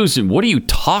confused. And what are you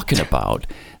talking about?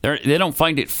 They don't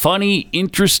find it funny,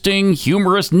 interesting,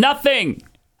 humorous, nothing.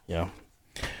 Yeah.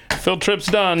 Field trip's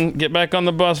done. Get back on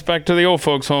the bus, back to the old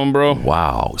folks' home, bro.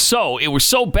 Wow. So it was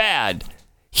so bad.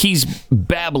 He's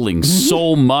babbling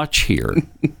so much here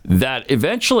that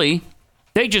eventually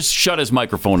they just shut his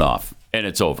microphone off and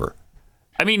it's over.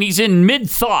 I mean, he's in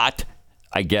mid-thought,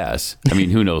 I guess. I mean,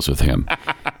 who knows with him?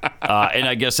 And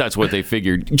I guess that's what they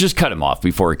figured. Just cut him off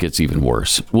before it gets even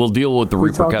worse. We'll deal with the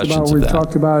repercussions of we that.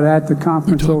 talked about at the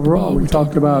conference overall. We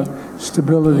talked about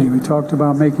stability. We talked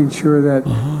about making sure that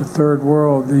the third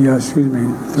world, the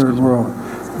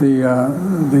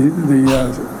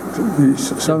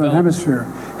southern hemisphere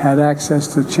had access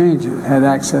to change it, had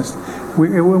access.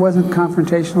 It wasn't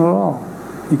confrontational at all.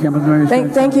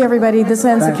 Thank you, everybody. This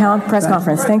ends the press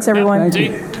conference. Thanks, everyone.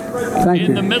 Thank you. Thank you.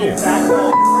 In the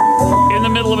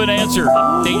middle of an answer,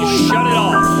 they just shut it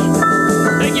off.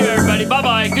 Thank you, everybody.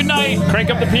 Bye-bye. Good night. Crank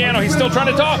up the piano. He's still trying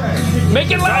to talk. Make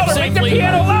it Drive louder. Make the safely.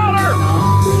 piano louder.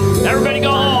 Everybody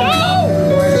go home.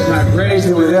 I've raised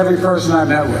it with every person I've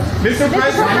met with. Mr.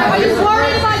 President, Are you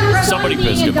worried about your son Somebody being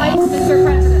pissed him indicted, off. Mr.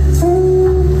 President?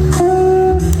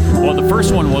 Well, the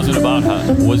first one wasn't about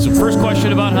Hunter. Was the first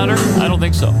question about Hunter? I don't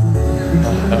think so.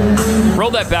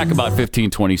 Roll that back about 15,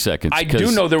 20 seconds. I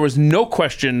do know there was no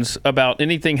questions about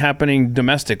anything happening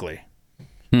domestically.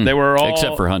 They were all...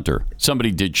 Except for Hunter.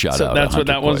 Somebody did shout So out that's a what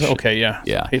Hunter that was? question. Okay, yeah.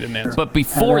 Yeah. He didn't answer. But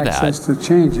before had that... access to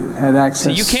change it, had access. So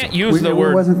you can't use the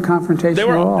word... It wasn't confrontational They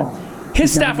were- at all.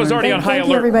 His staff was already on high Thank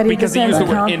you, alert everybody. because This he ends used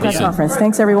the the word press Indian. conference.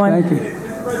 Thanks, everyone. Thank you.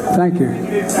 Thank you.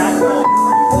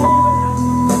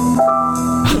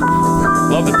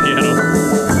 Love the piano.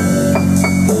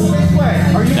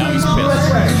 Now he's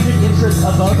pissed.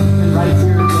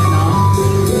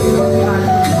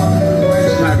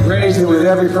 I've raised it with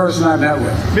every person I've met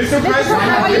with. Mr. President,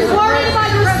 Are you worried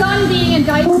about your son being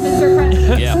indicted, Mr.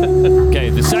 President? Yeah. Okay,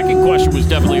 the second question was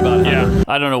definitely about Hunter. Yeah.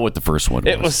 I don't know what the first one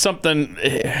was. It was something...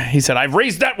 He said, I've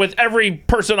raised that with every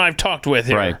person I've talked with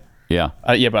here. Right. Yeah.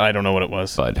 Yeah, but I don't know what it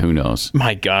was. But who knows?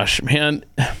 My gosh, man.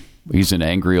 He's an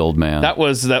angry old man. That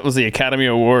was the Academy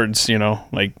Awards,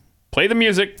 like play the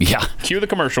music. Yeah. Cue the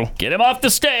commercial. Get him off the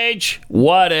stage.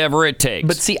 Whatever it takes.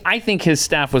 But see, I think his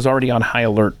staff was already on high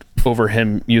alert over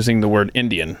him using the word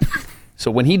Indian. So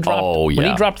when he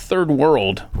dropped third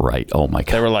world, right. Oh my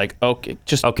God. they were like, okay,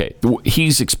 just Okay,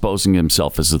 he's exposing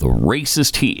himself as the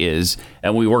racist he is,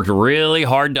 and we worked really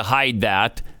hard to hide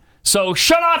that. So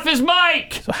shut off his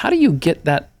mic! So how do you get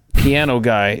that piano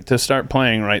guy to start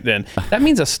playing right then? That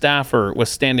means a staffer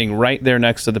was standing right there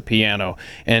next to the piano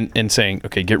and saying,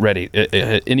 okay, get ready.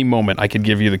 At any moment, I could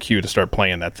give you the cue to start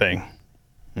playing that thing.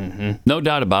 Mm-hmm. No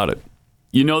doubt about it.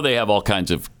 You know they have all kinds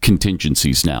of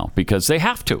contingencies now because they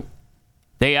have to.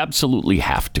 They absolutely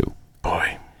have to.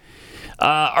 Boy.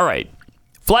 All right.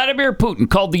 Vladimir Putin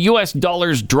called the U.S.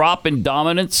 dollar's drop in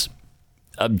dominance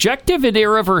objective and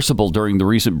irreversible during the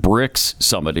recent BRICS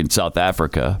summit in South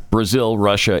Africa. Brazil,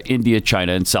 Russia, India,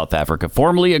 China, and South Africa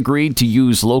formally agreed to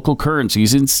use local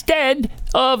currencies instead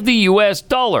of the U.S.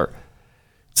 dollar.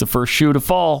 It's the first shoe to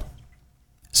fall.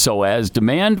 So as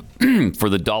demand for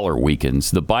the dollar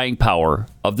weakens, the buying power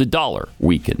of the dollar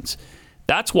weakens.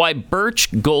 That's why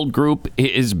Birch Gold Group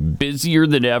is busier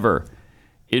than ever.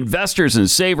 Investors and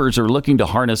savers are looking to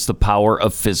harness the power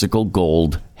of physical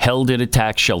gold held in a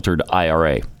tax-sheltered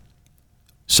IRA.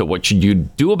 So what should you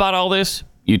do about all this?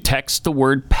 You text the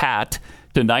word PAT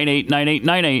to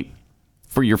 989898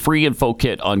 for your free info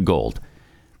kit on gold.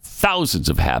 Thousands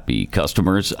of happy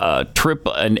customers,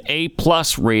 an A+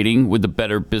 rating with the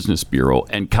Better Business Bureau,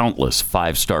 and countless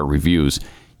 5-star reviews.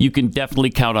 You can definitely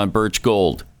count on Birch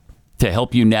Gold to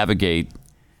help you navigate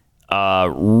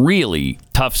really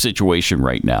tough situation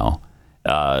right now.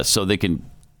 So they can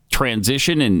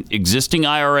transition an existing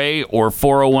IRA or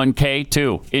 401k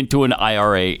too into an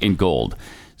IRA in gold.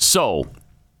 So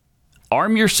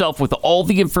arm yourself with all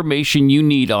the information you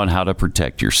need on how to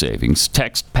protect your savings.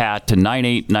 Text PAT to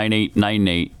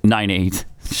 98989898.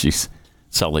 Jeez,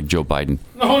 sound like Joe Biden.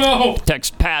 Oh, no.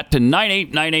 Text PAT to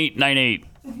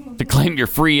 989898 to claim your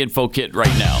free info kit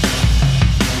right now.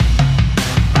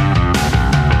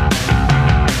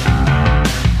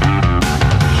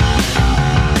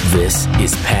 This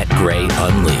is Pat Gray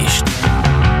Unleashed.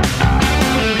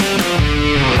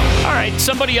 All right,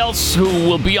 somebody else who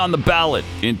will be on the ballot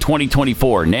in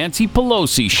 2024, Nancy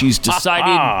Pelosi. She's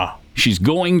decided she's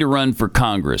going to run for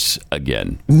Congress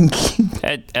again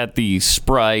at the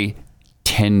spry,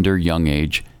 tender young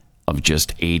age of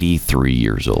just 83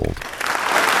 years old.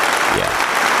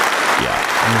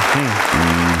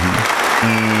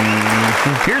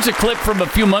 Here's a clip from a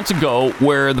few months ago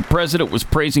where the president was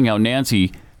praising how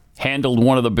Nancy handled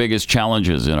one of the biggest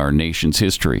challenges in our nation's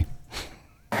history.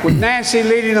 With Nancy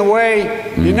leading the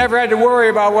way, you never had to worry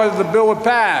about whether the bill would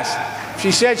pass. If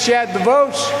she said she had the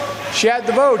votes, she had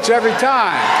the votes every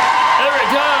time. Every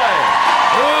time!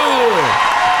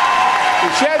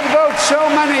 And she had the votes, so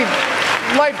many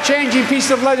life-changing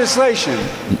pieces of legislation.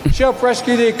 She helped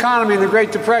rescue the economy in the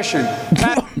Great Depression.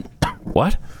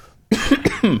 What?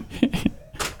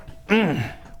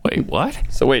 Wait, what?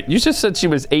 So wait, you just said she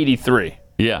was 83.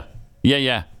 Yeah.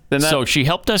 So she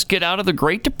helped us get out of the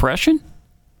Great Depression?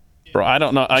 Bro, I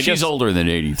don't know. She's older than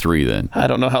 83 then. I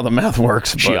don't know how the math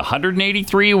works. She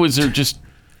 183? Was there just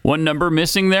one number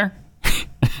missing there?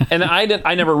 And I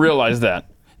never realized that.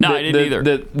 No, I didn't either.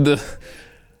 The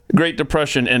Great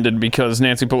Depression ended because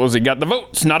Nancy Pelosi got the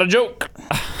votes. Not a joke.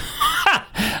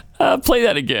 Play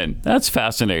that again. That's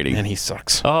fascinating. And he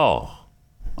sucks. Oh,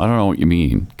 I don't know what you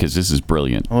mean, because this is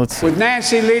brilliant. With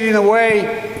Nancy leading the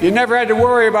way, you never had to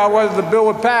worry about whether the bill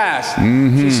would pass.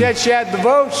 She said she had the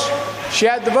votes. She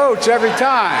had the votes every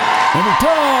time. Every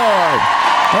time.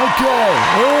 Okay.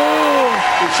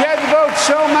 And she had the votes,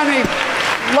 so many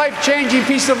life-changing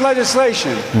pieces of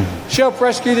legislation. She helped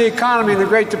rescue the economy in the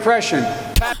Great Depression.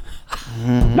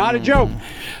 Not a joke.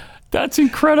 That's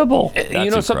incredible.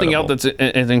 Something else that's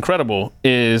incredible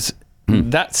is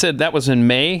that was in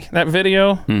May, that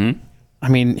video. I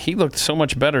mean, he looked so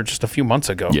much better just a few months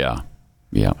ago. Yeah.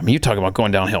 I mean, you talk about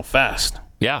going downhill fast.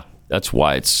 Yeah. That's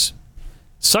why it's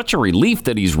such a relief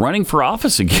that he's running for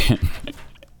office again.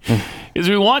 Because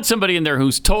we want somebody in there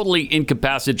who's totally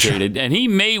incapacitated, and he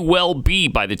may well be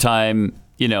by the time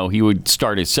he would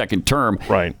start his second term.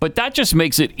 Right. But that just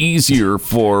makes it easier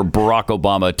for Barack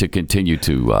Obama to continue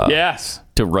to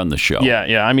to run the show.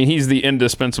 Yeah. I mean, he's the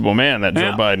indispensable man, that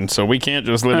Joe Biden. So we can't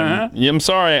just let him. I'm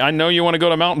sorry. I know you want to go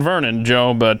to Mount Vernon,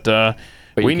 Joe, but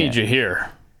we need you here.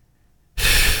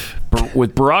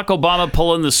 With Barack Obama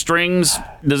pulling the strings,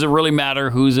 does it really matter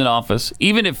who's in office?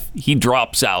 Even if he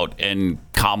drops out and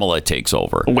Kamala takes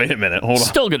over. Wait a minute. Hold on.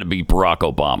 Still going to be Barack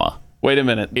Obama. Wait a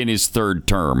minute. In his third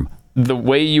term. The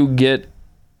way you get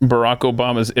Barack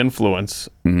Obama's influence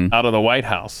out of the White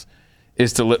House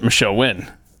is to let Michelle win.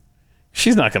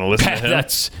 She's not going to listen to him.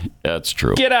 That's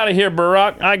true. Get out of here,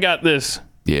 Barack. I got this.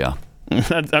 Yeah.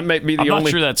 That might be the I'm only. not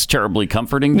sure that's terribly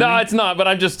comforting. No, it's not. But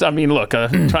look,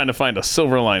 I'm trying to find a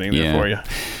silver lining there for you.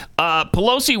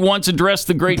 Pelosi once addressed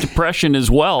the Great Depression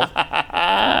as well.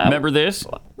 Remember this?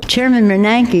 Chairman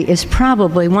Bernanke is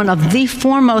probably one of the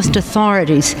foremost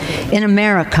authorities in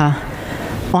America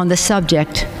on the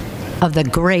subject of the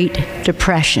Great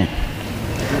Depression.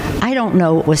 I don't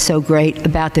know what was so great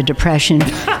about the Depression,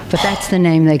 but that's the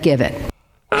name they give it.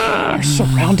 You're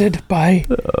surrounded by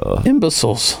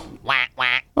imbeciles.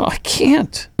 Oh, I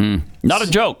can't. Not a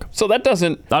joke. So that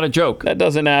doesn't. Not a joke. That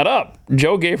doesn't add up.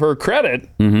 Joe gave her credit,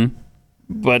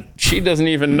 but she doesn't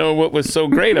even know what was so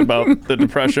great about the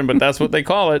Depression. But that's what they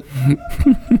call it.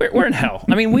 We're in hell.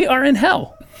 I mean, we are in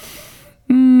hell.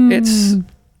 It's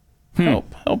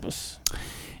help us.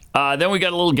 Then we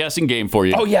got a little guessing game for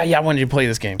you. Oh yeah. I wanted you to play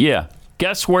this game. Yeah.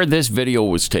 Guess where this video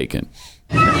was taken.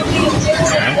 All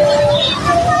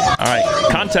right.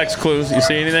 Context clues. You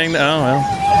see anything? Oh,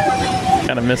 well.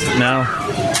 Kind of missed it now.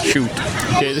 Shoot.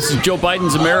 Okay, this is Joe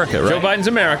Biden's America, right? Joe Biden's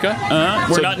America.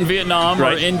 We're not in Vietnam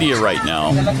or India right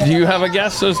now. Do you have a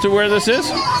guess as to where this is?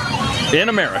 In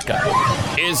America.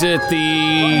 Is it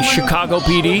the Chicago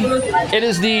PD? It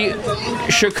is the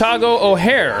Chicago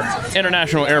O'Hare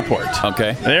International Airport.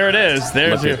 Okay. There it is.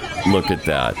 Look at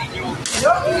that.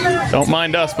 Don't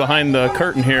mind us behind the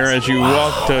curtain here as you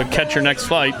walk to catch your next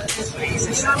flight.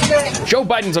 Joe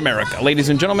Biden's America. Ladies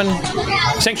and gentlemen,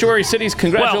 sanctuary cities,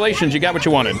 congratulations. You got what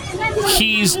you wanted.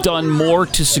 He's done more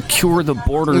to secure the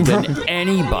border than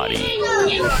anybody.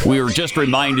 We were just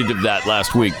reminded of that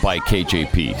last week by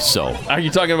KJP. So, are you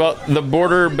talking about the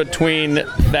border between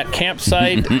that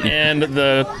campsite and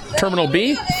the Terminal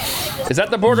B? Is that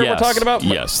the border we're talking about?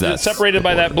 Yes, that's separated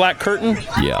by that black curtain.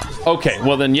 Yeah. Okay.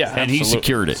 Well, then, yeah. And he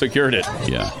secured it. Secured it.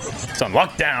 Yeah. It's on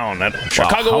lockdown at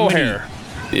Chicago O'Hare.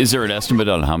 Is there an estimate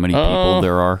on how many people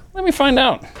there are? Let me find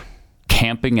out.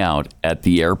 Camping out at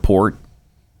the airport.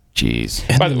 Jeez.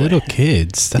 And the little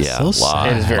kids. That's so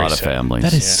sad. It is very a lot sad. of families.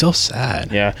 That is so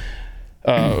sad. Yeah.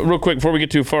 Real quick, before we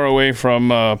get too far away from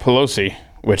Pelosi,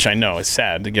 which I know is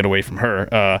sad to get away from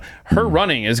her, her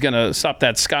running is going to stop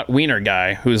that Scott Wiener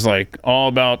guy who's like all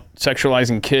about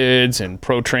sexualizing kids and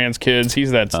pro-trans kids.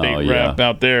 He's that state rep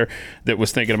out there that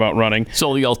was thinking about running.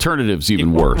 So the alternative's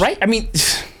even worse. Right? I mean,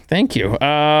 thank you.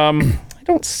 I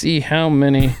don't see how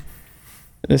many.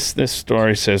 This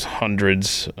story says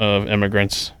hundreds of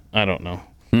immigrants. I don't know.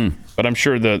 But I'm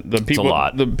sure the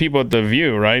people at the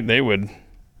View, right? They would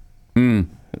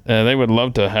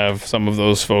love to have some of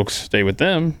those folks stay with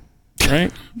them,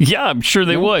 right? Yeah, I'm sure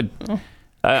they would.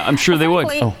 I'm sure they would.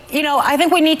 You know, I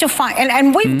think we need to find,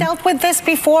 and we've dealt with this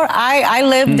before. I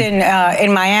lived in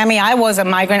Miami. I was an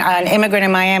immigrant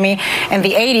in Miami in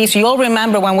the 80s. You'll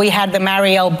remember when we had the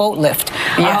Mariel boat lift.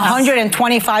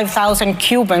 125,000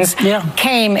 Cubans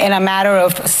came in a matter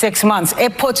of 6 months.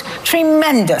 It puts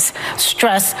tremendous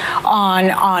stress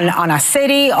on a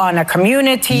city, on a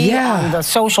community, on the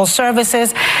social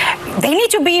services. They need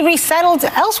to be resettled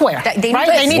elsewhere. They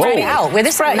need to be out. We're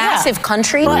this massive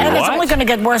country. Well, and it's only going to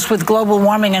get worse with global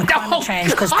warming and climate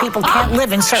change because people can't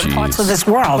live in certain parts of this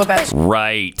world.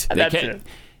 Right.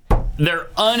 They're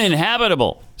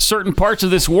uninhabitable. Certain parts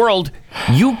of this world,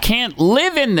 you can't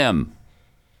live in them.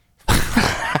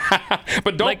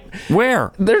 But don't.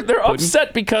 Where? They're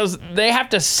upset because they have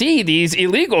to see these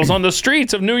illegals on the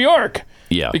streets of New York.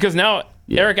 Yeah. Because now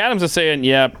Eric Adams is saying,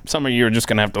 some of you are just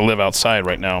going to have to live outside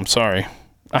right now. I'm sorry.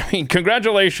 I mean,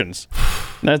 congratulations.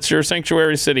 That's your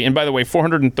sanctuary city. And by the way,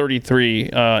 433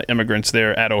 immigrants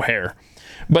there at O'Hare.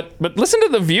 But listen to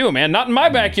the View, man. Not in my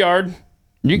backyard.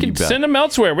 You can send them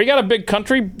elsewhere. We got a big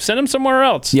country. Send them somewhere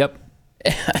else. Yep.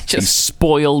 These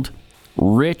spoiled,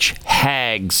 rich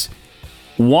hags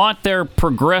want their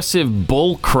progressive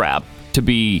bull crap to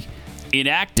be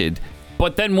enacted.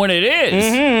 But then when it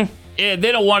is,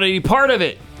 they don't want any part of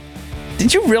it.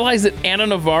 Did you realize that Anna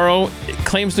Navarro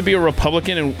claims to be a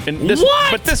Republican? And this, what?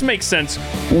 But this makes sense.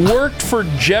 Worked for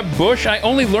Jeb Bush. I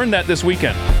only learned that this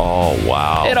weekend. Oh,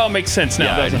 wow. It all makes sense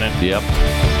now, doesn't it? Yep.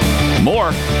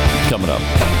 More coming up.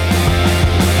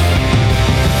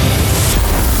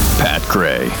 Pat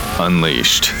Gray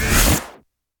Unleashed.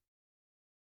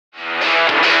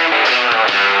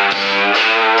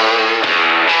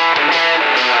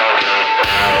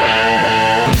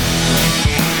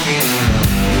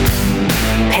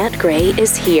 Pat Gray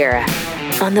is here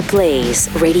on the Blaze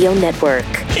Radio Network.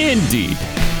 Indeed.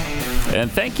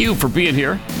 And thank you for being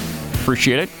here.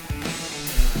 Appreciate it.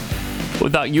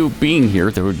 Without you being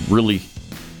here, there would really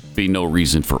be no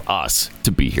reason for us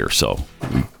to be here. So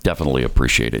we definitely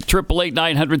appreciate it.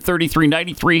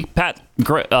 888-900-3393. Pat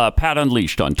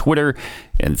Unleashed on Twitter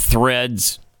and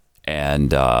Threads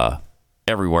and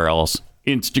everywhere else.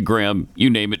 Instagram, you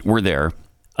name it, we're there.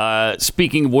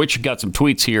 Speaking of which, got some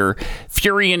tweets here.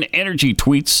 Furion Energy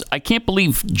tweets, I can't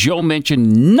believe Joe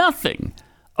mentioned nothing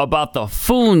about the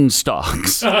Foon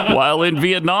stocks while in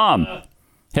Vietnam.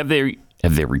 Have they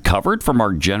recovered from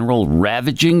our general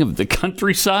ravaging of the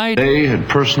countryside? They had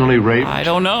personally raped. I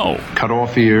don't know. Cut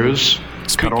off ears,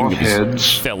 cut off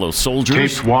heads, fellow soldiers,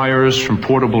 taped wires from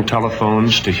portable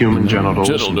telephones to human genitals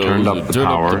and turned up the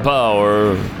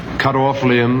power, cut off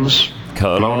limbs,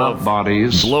 blown up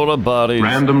bodies,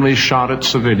 randomly shot at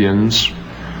civilians,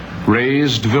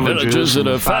 razed villages in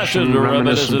a fashion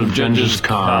reminiscent of Genghis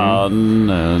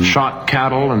Khan, shot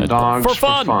cattle and dogs for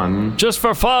fun, just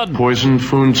for fun, poisoned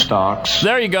food stocks.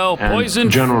 There you go, poisoned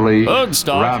and generally food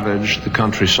stock. Ravaged the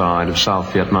countryside of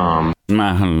South Vietnam.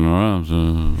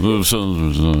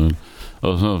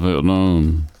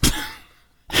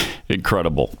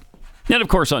 Incredible, and of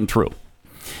course untrue.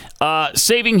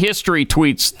 Saving History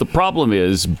tweets, the problem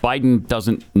is Biden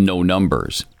doesn't know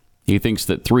numbers. He thinks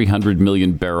that 300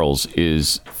 million barrels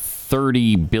is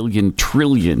 30 billion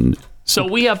trillion. So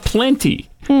we have plenty.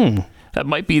 That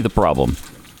might be the problem.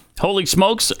 Holy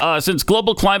smokes, since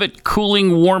global climate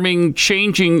cooling, warming,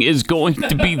 changing is going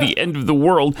to be the end of the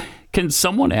world, can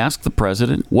someone ask the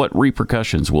president what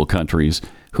repercussions will countries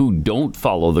who don't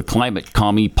follow the climate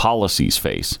commie policies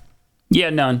face?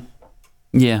 Yeah, none.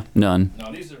 Yeah, none.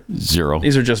 No, these are zero.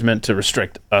 These are just meant to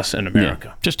restrict us in America.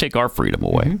 Yeah, just take our freedom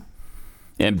away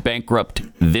and bankrupt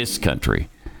this country.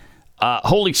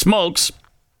 Holy smokes.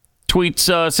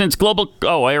 Tweets since global.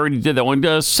 Oh, I already did that one.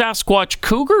 Sasquatch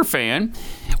Cougar fan,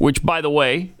 which, by the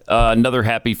way, another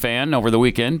happy fan over the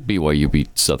weekend. BYU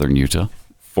beat Southern Utah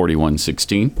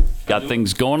 41-16. Got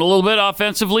things going a little bit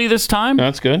offensively this time.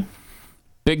 That's good.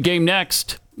 Big game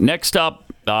next. Next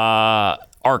up,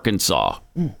 Arkansas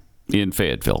in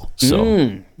Fayetteville.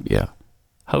 So, yeah.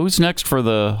 Who's next for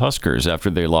the Huskers after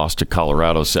they lost to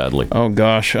Colorado, sadly? Oh,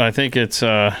 gosh. I think it's...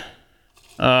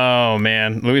 Oh,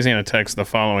 man. Louisiana Tech's the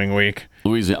following week.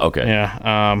 Louisiana, okay.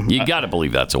 Yeah. You got to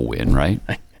believe that's a win, right?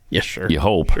 Yes, sure. You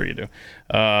hope. Sure you do.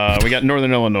 We got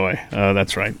Northern Illinois.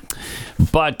 That's right.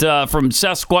 But from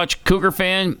Sasquatch Cougar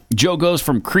fan, Joe goes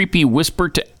from creepy whisper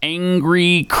to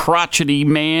angry, crotchety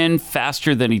man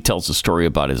faster than he tells a story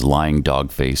about his lying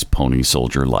dog-faced pony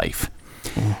soldier life.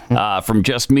 From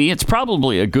Just Me, it's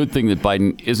probably a good thing that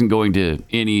Biden isn't going to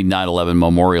any 9/11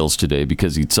 memorials today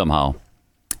because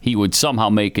he would somehow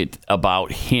make it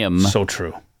about him. So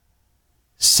true.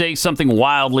 Say something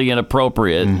wildly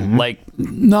inappropriate, like,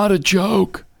 not a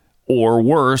joke. Or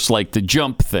worse, like the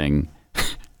jump thing.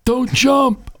 Don't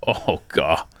jump. Oh,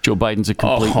 God. Joe Biden's a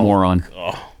complete moron.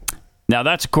 God. Now,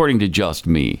 that's according to Just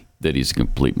Me, that he's a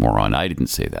complete moron. I didn't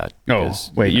say that. Oh,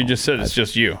 wait, you just said it's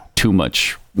just you. Too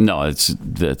much. No,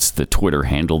 that's the Twitter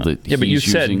handle that Yeah, but you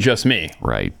he's said using. Just Me.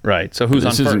 Right. Right. So who's on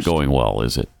first? This isn't going well,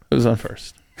 is it? Who's on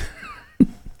first?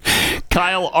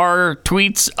 Kyle R.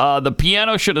 tweets, the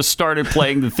piano should have started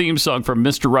playing the theme song from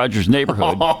Mr. Rogers'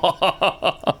 Neighborhood.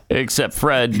 Except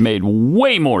Fred made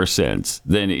way more sense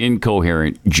than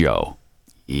incoherent Joe.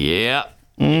 Yeah.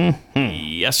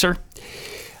 Yes, sir.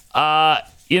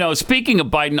 Speaking of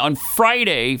Biden, on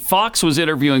Friday, Fox was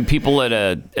interviewing people at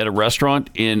a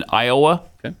restaurant in Iowa.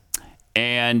 Okay.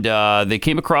 And they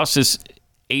came across this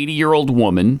 80-year-old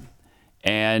woman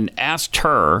and asked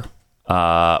her,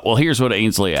 here's what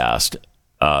Ainsley asked.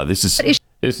 This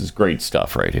is great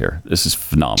stuff right here. This is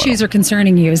phenomenal. Issues are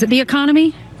concerning you. Is it the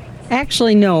economy?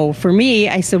 Actually, no. For me,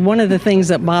 I said one of the things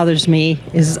that bothers me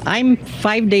is I'm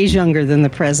 5 days younger than the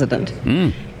president.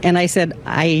 And I said,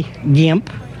 I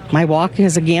gimp. My walk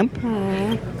is a gimp.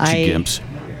 I gimps.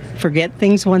 Forget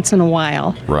things once in a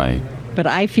while. Right. But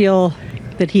I feel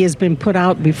that he has been put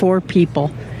out before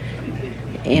people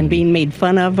and being made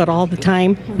fun of it all the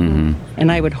time.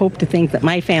 And I would hope to think that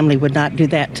my family would not do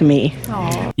that to me.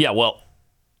 Yeah, well,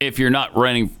 if you're not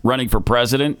running for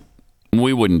president,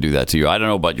 we wouldn't do that to you. I don't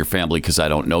know about your family because I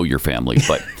don't know your family,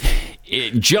 but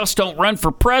just don't run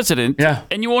for president,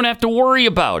 and you won't have to worry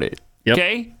about it. Yep.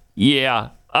 Okay? Yeah.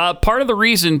 Part of the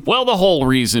reason, the whole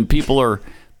reason people are,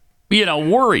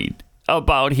 worried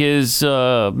about his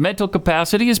mental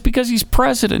capacity is because he's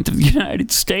president of the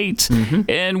United States.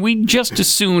 And we just as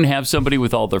soon have somebody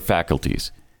with all their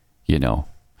faculties,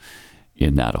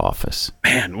 in that office.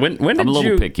 Man, when did I'm a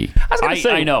little picky. I was gonna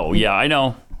say, I know. Yeah, I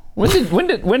know. When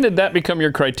did that become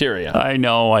your criteria? I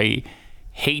know. I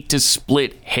hate to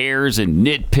split hairs and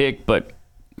nitpick, but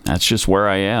that's just where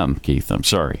I am, Keith. I'm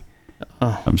sorry.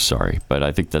 I'm sorry, but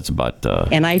I think that's about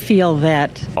and I feel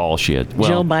that all she had.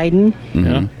 Jill Biden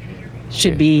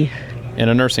should be in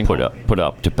a nursing put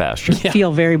up to pasture.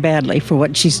 Feel very badly for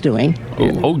what she's doing.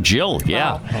 Oh, Jill,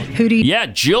 yeah. Who do you? Yeah,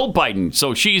 Jill Biden.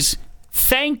 So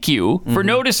thank you for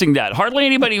noticing that. Hardly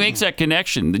anybody makes that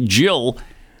connection. Jill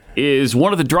is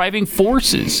one of the driving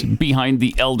forces behind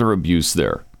the elder abuse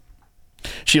there.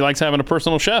 She likes having a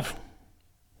personal chef.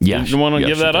 Yeah, you want to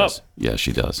give that up. Yeah,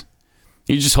 she does.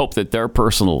 You just hope that their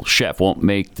personal chef won't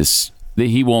make this, that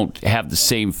he won't have the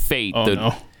same fate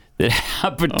that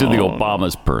happened to the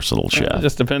Obama's personal chef. It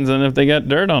just depends on if they got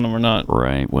dirt on them or not.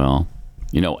 Right. Well,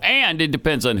 and it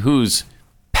depends on who's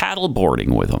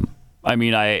paddleboarding with them. I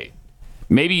mean,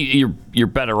 maybe you're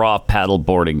better off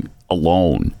paddleboarding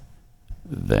alone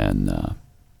than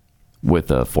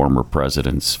with a former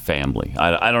president's family.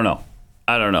 I don't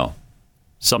know.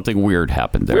 Something weird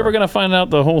happened there. We ever going to find out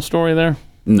the whole story there?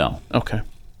 No. Okay.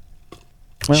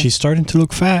 Well, she's starting to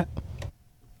look fat.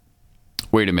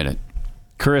 Wait a minute.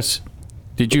 Chris,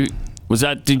 did you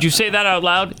say that out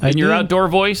loud in your outdoor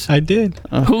voice? I did.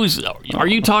 Are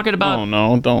you talking about? Oh,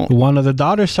 no, don't. One of the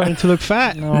daughters starting to look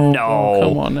fat. No.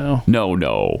 Come on now.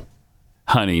 No.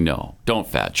 Honey, no. Don't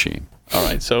fat shame. All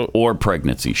right, so. Or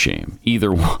pregnancy shame.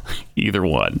 Either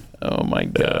one. Oh, my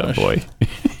gosh. Boy.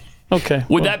 Okay.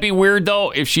 Would that be weird, though,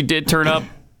 if she did turn up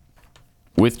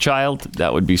with child?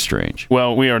 That would be strange.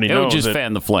 Well, we already know would just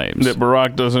fan the flames. That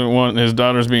Barack doesn't want his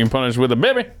daughters being punished with a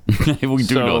baby. We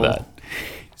do know that.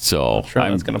 So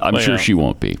I'm sure she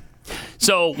won't be.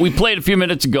 So we played a few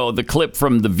minutes ago the clip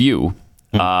from The View.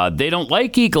 They don't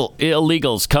like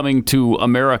illegals coming to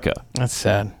America. That's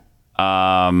sad.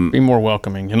 Be more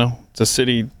welcoming, you know? It's a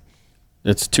city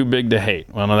that's too big to hate.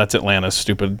 Well, no, that's Atlanta's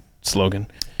stupid slogan.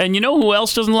 And you know who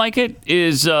else doesn't like it?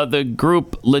 Is the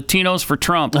group Latinos for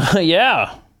Trump.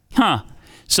 Yeah. Huh.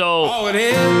 So...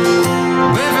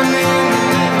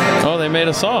 Oh, they made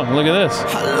a song. Look at this.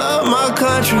 I love my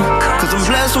country, because I'm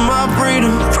blessed with my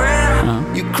freedom.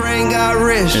 Ukraine got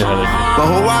rich, but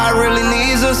Hawaii really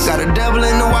needs us. Got a devil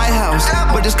in the White House,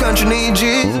 but this country needs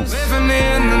Jesus. Living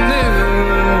in the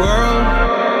new world.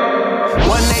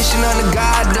 One nation under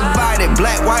God divided,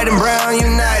 black, white, and brown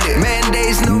united.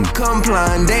 Mandates no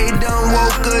complying, they done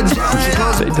woke a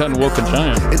giant. They done woke a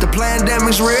giant. If the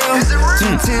pandemic's real,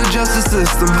 two-tier justice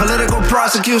system, political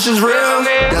prosecution's real.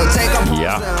 They'll take our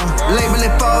down, label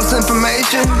it false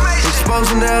information,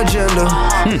 exposing their agenda.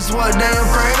 It's what they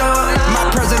afraid of.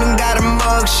 My president got a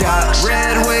mugshot,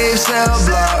 red wave cell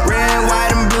block, red,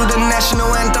 white, and blue. The national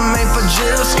anthem made for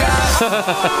Jill Scott.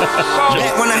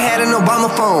 Back when I had an Obama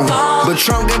phone, but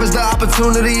Trump gave us the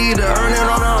opportunity to earn it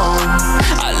on our own.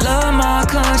 I love my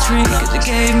country, cause it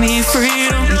gave me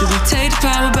freedom. Either we take the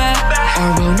power back,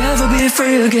 or we'll never be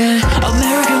free again.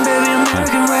 American baby,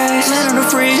 American race, land of the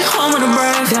free, home of the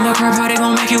brave. Democrat party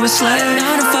gon' make you a slave. 9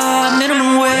 to 5,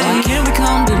 minimum wage. Why can't we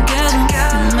come together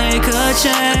and make a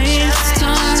change? It's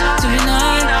time to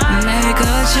unite, make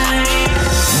a change.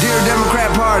 Dear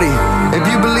Democrat Party, if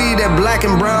you believe that black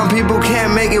and brown people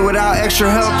can't make it without extra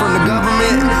help from the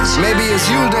government, maybe it's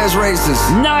you that's racist.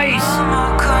 Nice!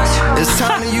 It's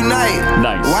time to unite.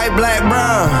 Nice. White, black,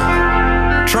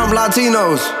 brown. Trump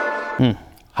Latinos.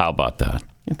 How about that?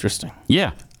 Interesting.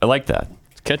 Yeah, I like that.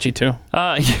 It's catchy, too.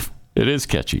 It is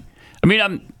catchy. I mean,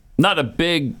 I'm not a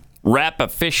big rap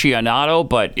aficionado,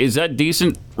 but is that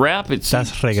decent rap? That's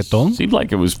reggaeton? Seemed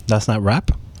like it was... That's not rap?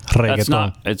 Reggaeton. That's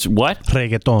not... It's what?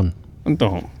 Reggaeton.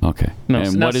 Okay. No,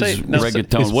 and now what is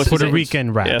reggaeton? It's What's Puerto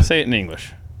Rican rap. Yeah, say it in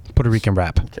English. Puerto Rican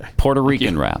rap. Okay. Puerto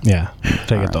Rican rap. Yeah,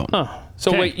 reggaeton.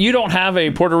 So wait, you don't have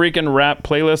a Puerto Rican rap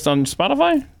playlist on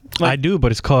Spotify? I do,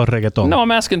 but it's called reggaeton. No,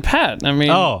 I'm asking Pat. I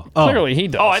mean, clearly he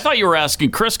does. Oh, I thought you were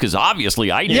asking Chris, because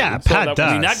obviously I do. Yeah, Pat does.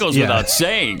 I mean, that goes without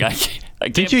saying. I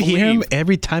can't Did you hear him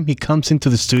every time he comes into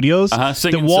the studios?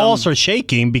 The walls are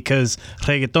shaking because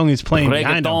reggaeton is playing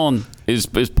behind him. Reggaeton is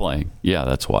playing. Yeah,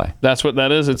 that's why. That's what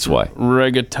that is? It's why.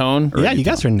 Reggaeton? Yeah, you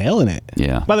guys are nailing it.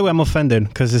 Yeah. By the way, I'm offended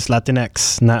because it's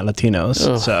Latinx, not Latinos.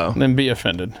 Ugh, so then be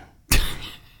offended.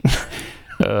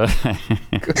 I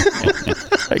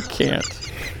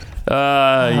can't.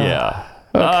 Yeah.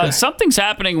 Okay. Something's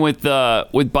happening with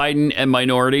Biden and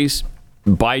minorities.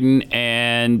 Biden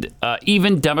and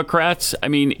even Democrats. I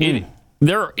mean,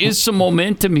 there is some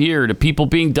momentum here to people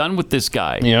being done with this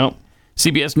guy. Yep.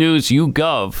 CBS News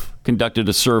YouGov conducted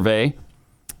a survey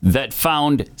that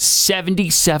found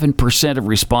 77% of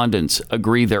respondents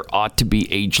agree there ought to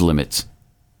be age limits.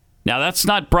 Now, that's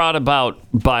not brought about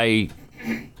by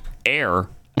air.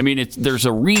 I mean, there's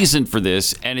a reason for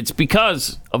this, and it's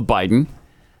because of Biden,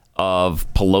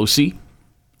 of Pelosi,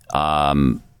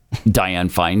 Dianne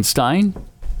Feinstein.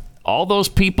 All those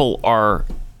people are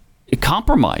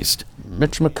compromised.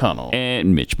 Mitch McConnell.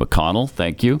 And Mitch McConnell,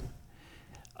 thank you.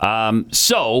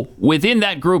 So within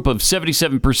that group of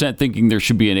 77% thinking there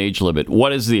should be an age limit,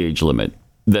 what is the age limit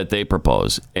that they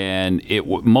propose? And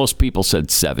most people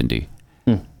said 70.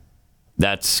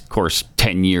 That's, of course,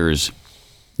 10 years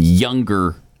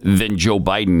younger than Joe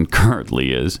Biden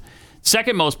currently is.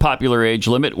 Second most popular age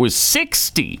limit was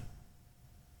 60.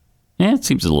 Yeah, it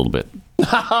seems a little bit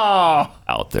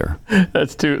out there.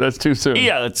 That's too soon.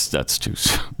 Yeah, that's too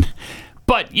soon.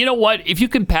 But you know what? If you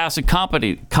can pass a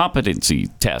competency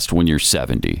test when you're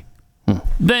 70,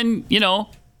 then,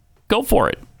 go for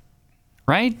it.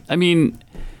 Right? I mean,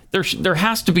 there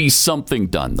has to be something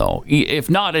done, though. If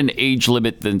not an age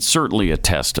limit, then certainly a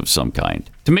test of some kind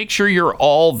to make sure you're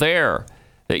all there,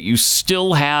 that you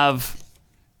still have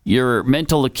your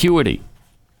mental acuity.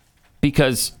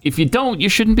 Because if you don't, you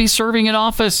shouldn't be serving in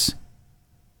office.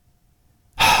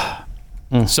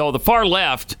 So the far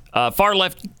left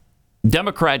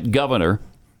Democrat governor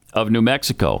of New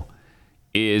Mexico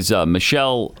is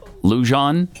Michelle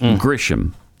Lujan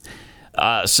Grisham.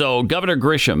 So Governor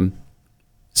Grisham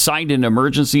signed an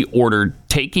emergency order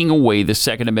taking away the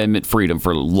Second Amendment freedom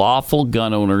for lawful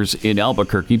gun owners in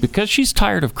Albuquerque because she's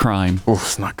tired of crime. Oof,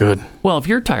 it's not good. Well, if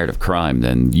you're tired of crime,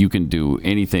 then you can do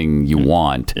anything you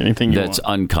want. Anything you that's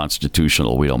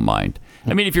unconstitutional. We don't mind.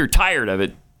 I mean, if you're tired of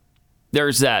it,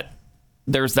 there's that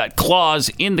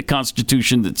clause in the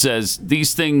Constitution that says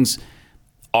these things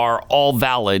are all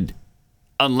valid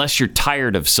unless you're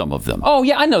tired of some of them. Oh,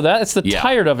 yeah, I know that. It's the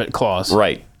tired of it clause.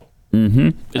 Right.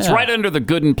 It's right under the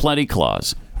good and plenty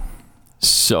clause.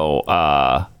 So,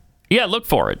 look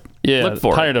for it. Yeah, look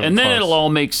for tired it. of it And then clause. it'll all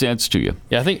make sense to you.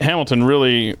 Yeah, I think Hamilton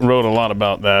really wrote a lot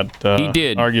about that. He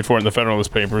did. Argued for it in the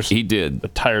Federalist Papers. He did. The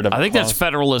tired of it I think clause. that's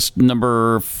Federalist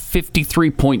number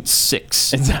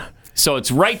 53.6. So it's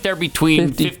right there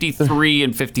between 53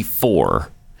 and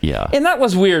 54. Yeah. And that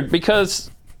was weird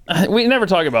because we never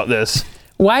talk about this.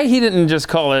 Why he didn't just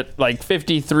call it like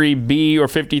 53B or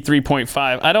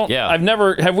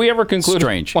 53.5? Have we ever concluded?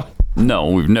 Strange. No,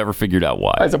 we've never figured out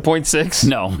why. It's a 0.6?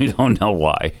 No, we don't know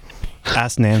why.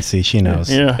 Ask Nancy. She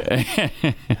knows. Yeah. Okay.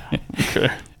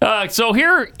 So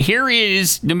here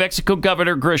is New Mexico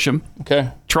Governor Grisham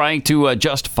trying to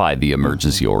justify the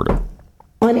emergency order.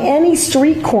 On any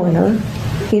street corner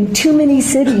in too many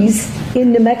cities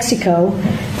in New Mexico,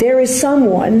 there is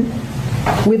someone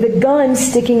with a gun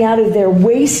sticking out of their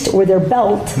waist or their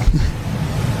belt.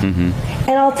 Mm-hmm.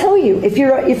 And I'll tell you, if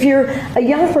you're a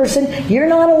young person, you're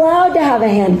not allowed to have a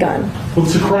handgun. Well,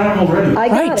 it's a crime already. I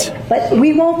got it. But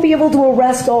we won't be able to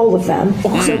arrest all of them.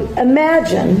 So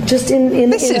imagine, just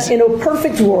in a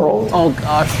perfect world. Oh,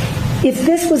 gosh. If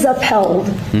this was upheld,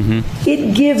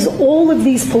 it gives all of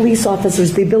these police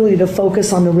officers the ability to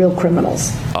focus on the real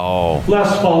criminals. Oh.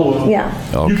 Last follow-up. Yeah.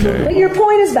 Okay. But your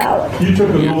point is valid. You took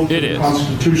an oath to the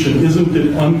Constitution. Isn't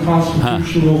it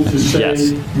unconstitutional to say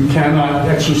you cannot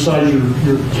exercise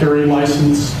your carry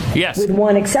license? Yes. With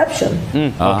one exception.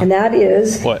 And that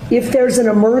is if there's an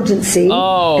emergency,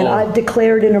 and I've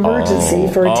declared an emergency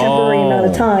for a temporary amount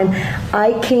of time,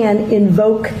 I can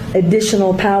invoke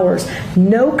additional powers.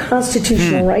 No constitutional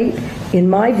right, in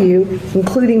my view,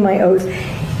 including my oath,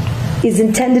 is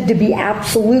intended to be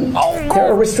absolute.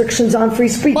 There are restrictions on free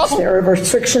speech. There are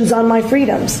restrictions on my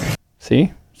freedoms.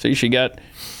 See, she got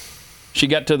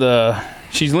to the.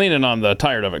 She's leaning on the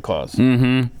tired of it clause. For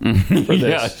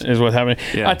this is what's happening.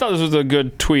 Yeah. I thought this was a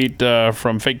good tweet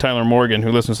from Fake Tyler Morgan,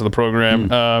 who listens to the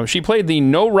program. She played the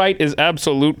no right is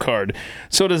absolute card.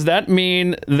 So does that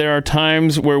mean there are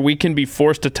times where we can be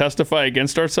forced to testify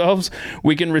against ourselves?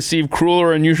 We can receive cruel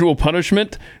or unusual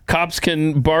punishment? Cops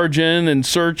can barge in and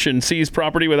search and seize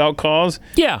property without cause?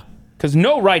 Yeah. Because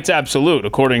no right's absolute,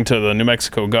 according to the New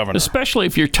Mexico governor. Especially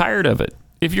if you're tired of it.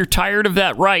 If you're tired of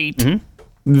that right,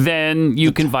 then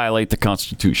you can violate the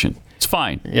Constitution. It's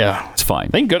fine. Yeah. It's fine.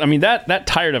 Thank God. I mean, that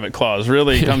tired of it clause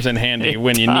really comes in handy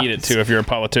when you need it to if you're a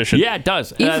politician. Yeah, it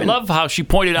does. And I love how she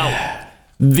pointed out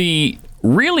the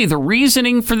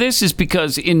reasoning for this is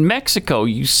because in Mexico,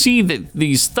 you see that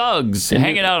these thugs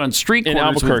hanging out on street in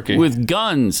corners Albuquerque with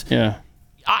guns. Yeah.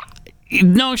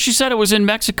 No, she said it was in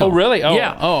Mexico. Oh, really? Oh,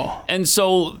 yeah. Oh. And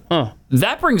so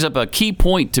that brings up a key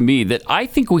point to me that I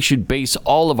think we should base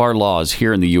all of our laws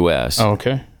here in the U.S.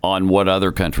 On what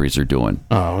other countries are doing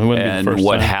and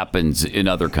what happens in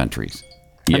other countries.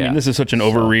 I mean, this is such an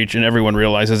overreach, and everyone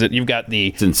realizes it. You've got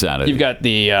it's insanity. You've got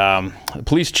the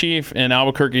police chief in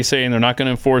Albuquerque saying they're not going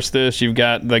to enforce this. You've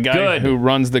got the guy who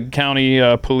runs the county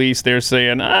police there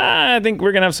saying, I think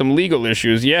we're going to have some legal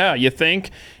issues. Yeah, you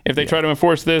think? If they try to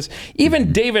enforce this.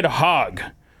 Even David Hogg,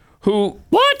 who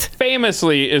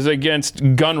famously is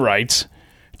against gun rights,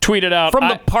 tweeted out from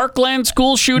the Parkland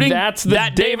school shooting. That's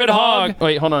David Hogg.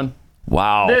 Wait, hold on.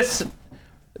 Wow.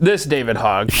 This David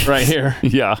Hogg right here.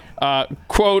 Yeah.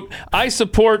 Quote, I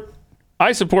support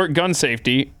gun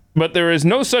safety, but there is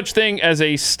no such thing as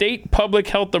a state public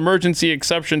health emergency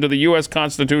exception to the U.S.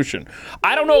 Constitution.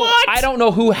 I don't know. I don't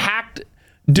know who hacked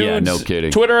dude's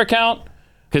Twitter account.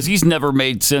 Because he's never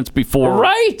made sense before.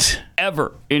 Right.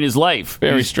 Ever in his life.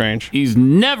 Very strange. He's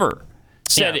never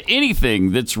said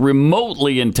anything that's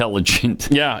remotely intelligent.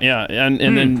 Yeah. And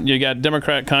then you got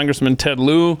Democrat Congressman Ted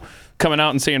Lieu coming out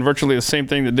and saying virtually the same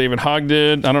thing that David Hogg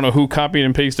did. I don't know who copied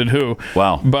and pasted who.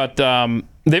 Wow. But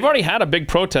they've already had a big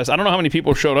protest. I don't know how many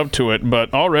people showed up to it,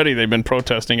 but already they've been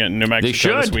protesting it in New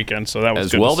Mexico this weekend. So that was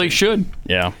as good well. to see. They should.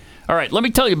 Yeah. All right, let me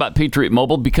tell you about Patriot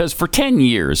Mobile, because for 10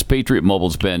 years, Patriot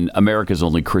Mobile's been America's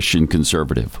only Christian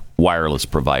conservative wireless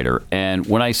provider. And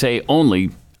when I say only,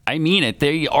 I mean it.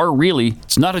 They are really,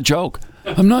 it's not a joke.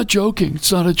 I'm not joking.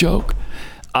 It's not a joke.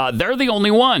 They're the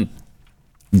only one.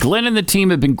 Glenn and the team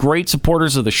have been great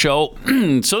supporters of the show,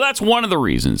 so that's one of the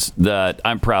reasons that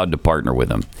I'm proud to partner with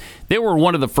them. They were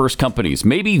one of the first companies,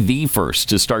 maybe the first,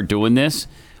 to start doing this,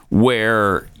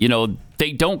 where,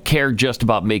 they don't care just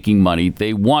about making money.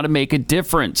 They want to make a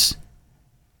difference.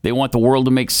 They want the world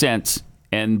to make sense,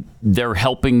 and they're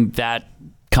helping that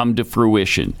come to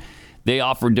fruition. They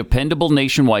offer dependable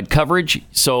nationwide coverage,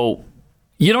 so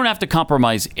you don't have to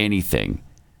compromise anything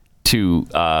to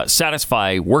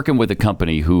satisfy working with a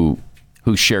company who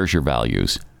who shares your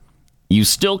values. You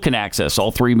still can access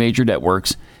all 3 major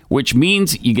networks, which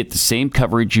means you get the same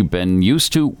coverage you've been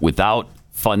used to without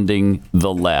funding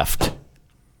the left.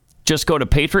 Just go to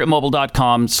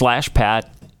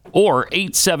patriotmobile.com/Pat or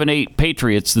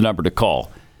 878-PATRIOTS, the number to call.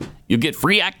 You'll get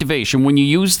free activation when you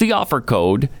use the offer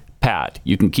code PAT.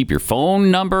 You can keep your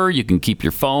phone number, you can keep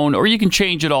your phone, or you can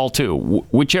change it all too.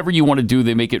 Whichever you want to do,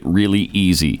 they make it really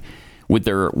easy with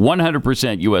their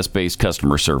 100% U.S.-based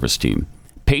customer service team.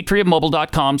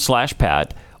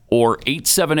 PatriotMobile.com/Pat or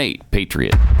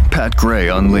 878-PATRIOT. Pat Gray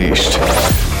Unleashed.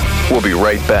 We'll be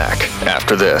right back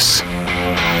after this.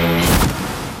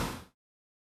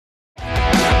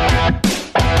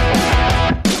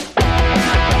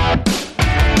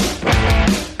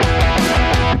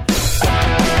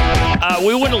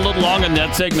 We went a little long on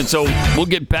that segment, so we'll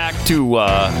get back to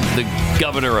the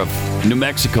governor of New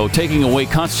Mexico taking away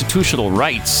constitutional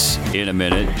rights in a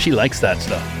minute. She likes that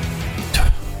stuff.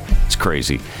 It's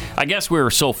crazy. I guess we were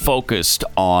so focused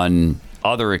on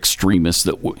other extremists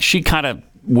that she kind of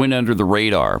went under the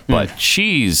radar, but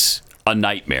she's a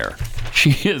nightmare.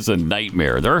 She is a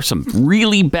nightmare. There are some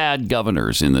really bad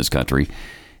governors in this country,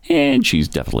 and she's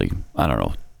definitely, I don't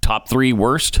know, top 3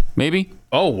 worst, maybe?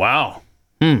 Oh, wow.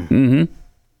 Mm-hmm.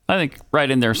 I think right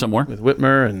in there somewhere. With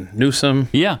Whitmer and Newsom.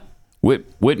 Yeah.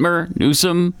 Whitmer,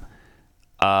 Newsom.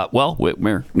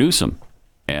 Whitmer, Newsom.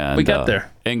 And, we got there.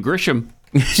 And Grisham.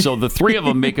 So the 3 of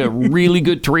them make a really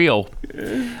good trio.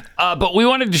 But we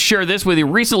wanted to share this with you.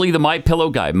 Recently, the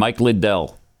MyPillow guy, Mike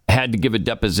Lindell, had to give a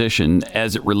deposition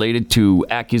as it related to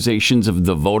accusations of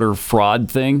the voter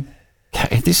fraud thing.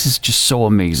 This is just so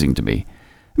amazing to me.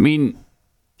 I mean,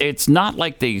 it's not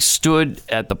like they stood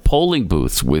at the polling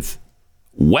booths with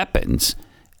weapons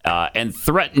and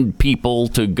threatened people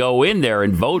to go in there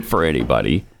and vote for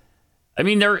anybody. I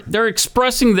mean, they're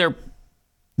expressing their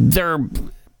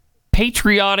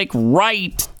patriotic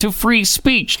right to free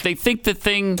speech. They think the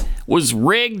thing was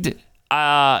rigged.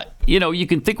 You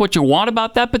can think what you want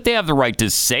about that, but they have the right to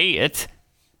say it.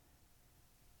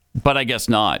 But I guess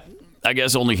not. I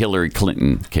guess only Hillary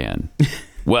Clinton can.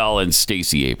 Well, and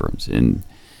Stacey Abrams and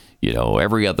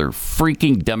every other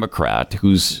freaking Democrat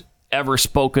who's ever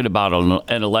spoken about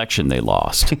an election they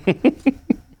lost.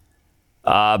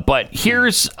 But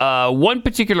here's one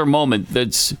particular moment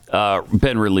that's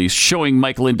been released showing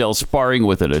Mike Lindell sparring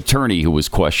with an attorney who was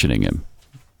questioning him.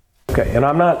 Okay, and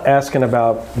I'm not asking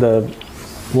about the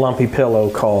lumpy pillow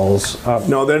calls.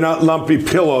 No, they're not lumpy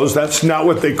pillows. That's not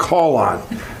what they call on.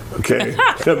 Okay?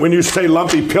 When you say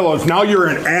lumpy pillows, now you're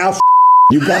an ass.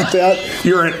 You got that?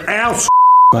 You're an ass.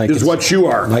 Is what you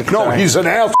are. He's an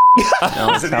ass.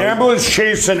 He's an ambulance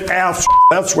chasing ass.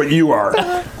 That's what you are.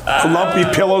 Lumpy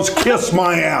pillows, kiss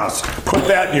my ass. Put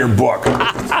that in your book.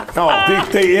 No,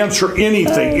 they answer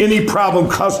anything, any problem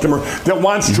customer that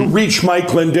wants to reach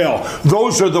Mike Lindell.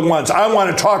 Those are the ones. I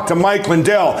want to talk to Mike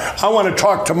Lindell. I want to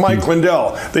talk to Mike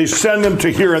Lindell. They send them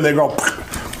to here and they go...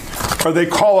 Or they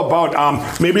call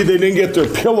about maybe they didn't get their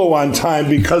pillow on time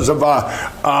because of the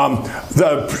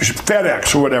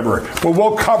FedEx or whatever. Well,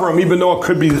 we'll cover them even though it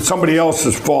could be somebody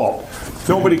else's fault.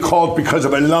 Nobody called because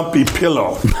of a lumpy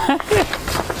pillow.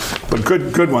 But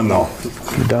good one, though.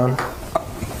 You done?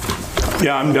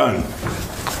 Yeah, I'm done.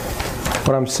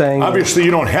 What I'm saying obviously,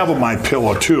 you don't have a My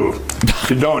Pillow, too.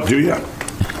 You don't, do you?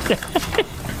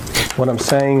 What I'm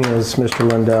saying is, Mr.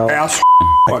 Lindell... Ass.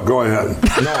 Go ahead.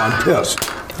 No, I'm pissed.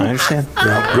 I understand.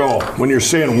 Yeah, go. When you're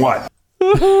saying what?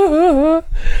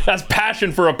 That's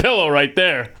passion for a pillow right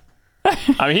there.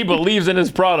 I mean, he believes in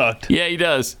his product. Yeah, he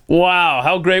does. Wow,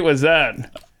 how great was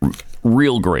that?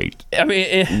 Real great. I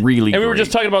mean, really. And we were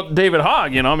just talking about David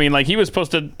Hogg. I mean, like he was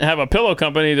supposed to have a pillow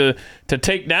company to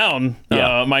take down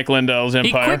Mike Lindell's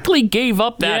empire. He quickly gave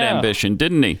up that ambition,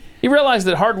 didn't he? He realized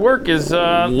that hard work is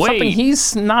something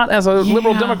he's not, as a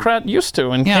liberal Democrat, used to.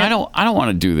 And I don't want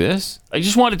to do this. I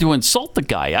just wanted to insult the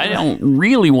guy. I don't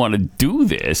really want to do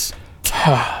this.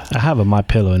 I have a My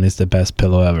Pillow, and it's the best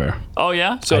pillow ever. Oh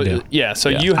yeah. So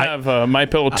you have My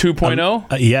Pillow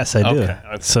 2.0. Yes, I do. Okay.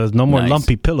 So no more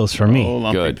lumpy pillows for me.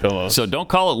 Lumpy pillows. So don't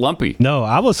call it lumpy. No,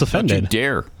 I was offended.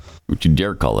 Don't you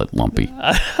dare call it lumpy.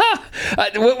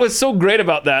 What was so great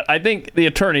about that? I think the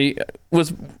attorney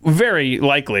was very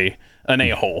likely an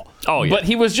a-hole. Oh, yeah. But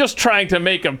he was just trying to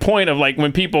make a point of, like,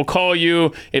 when people call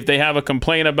you, if they have a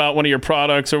complaint about one of your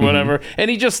products or whatever,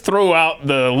 and he just threw out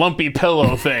the lumpy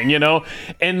pillow thing,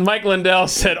 And Mike Lindell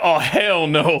said, oh, hell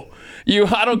no.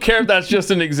 I don't care if that's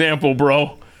just an example,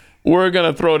 bro. We're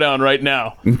going to throw down right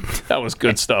now. That was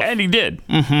good stuff. And he did.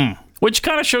 Mm-hmm. Which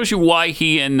kind of shows you why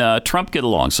he and Trump get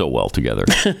along so well together.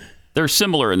 They're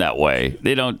similar in that way.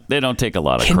 They don't take a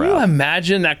lot of Can crap. you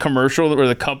imagine that commercial where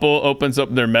the couple opens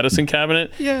up their medicine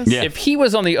cabinet? Yes. Yeah. If he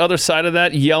was on the other side of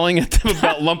that yelling at them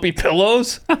about lumpy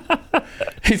pillows,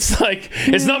 it's like,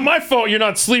 it's not my fault you're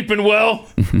not sleeping well.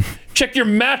 Check your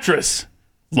mattress,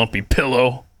 lumpy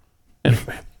pillow.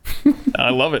 Anyway,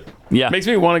 I love it. Yeah. Makes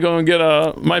me want to go and get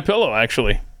my pillow,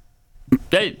 actually.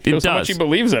 It Shows does. how much he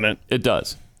believes in it. It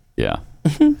does. Yeah.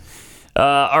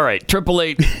 All right.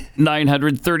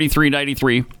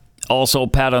 888-900-3393. Also,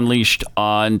 Pat Unleashed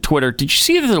on Twitter. Did you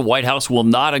see that the White House will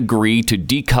not agree to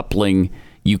decoupling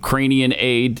Ukrainian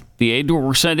aid, the aid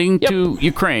we're sending to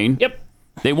Ukraine? Yep.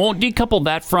 They won't decouple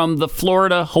that from the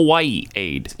Florida-Hawaii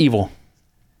aid. It's evil.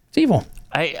 It's evil.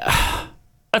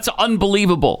 That's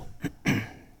unbelievable.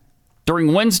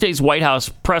 During Wednesday's White House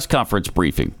press conference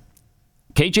briefing,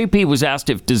 KJP was asked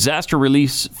if disaster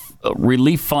relief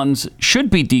funds should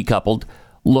be decoupled.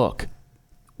 Look,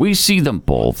 we see them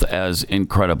both as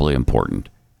incredibly important.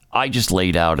 I just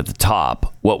laid out at the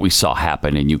top what we saw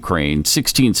happen in Ukraine.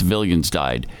 16 civilians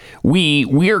died.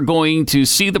 We are going to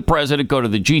see the president go to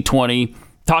the G20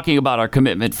 talking about our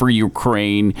commitment for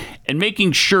Ukraine and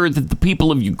making sure that the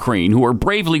people of Ukraine, who are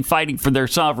bravely fighting for their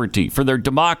sovereignty, for their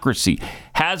democracy,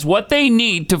 has what they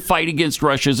need to fight against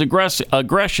Russia's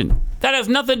aggression. That has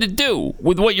nothing to do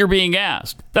with what you're being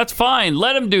asked. That's fine.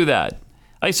 Let them do that.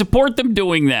 I support them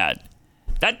doing that.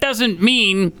 That doesn't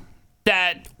mean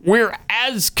that we're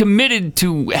as committed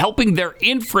to helping their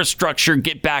infrastructure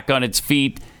get back on its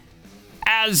feet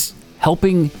as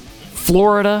helping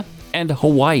Florida and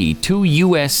Hawaii, 2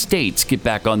 U.S. states, get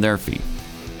back on their feet.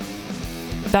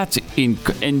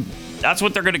 And that's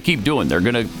what they're going to keep doing. They're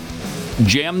going to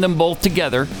jam them both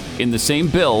together in the same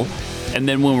bill, and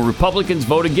then when Republicans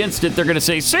vote against it, they're going to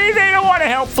say, see, they don't want to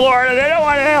help Florida, they don't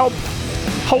want to help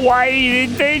Hawaii,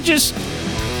 they're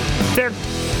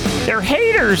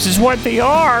haters is what they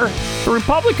are. The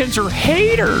Republicans are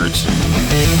haters.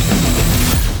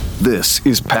 This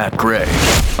is Pat Gray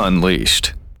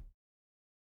Unleashed.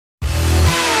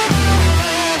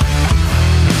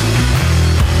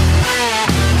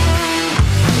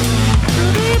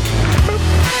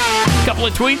 Couple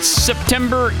of tweets.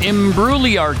 September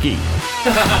imbruliarchy.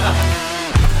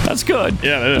 That's good.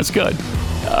 Yeah, that is. That's good.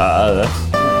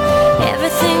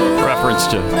 That's reference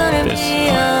to this.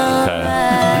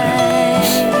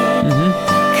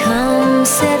 Come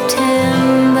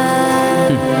September.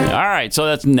 All right, so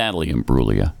that's Natalie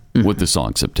Imbruglia with the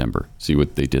song September. See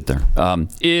what they did there.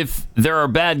 If there are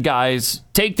bad guys,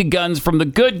 take the guns from the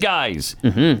good guys.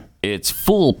 It's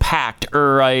foolproof.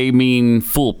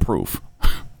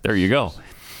 There you go.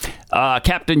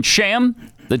 Captain Sham,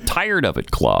 the tired of it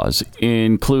clause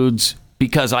includes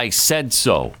because I said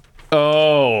so.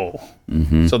 Oh.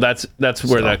 So that's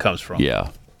where that comes from.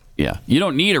 Yeah. Yeah. You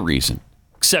don't need a reason,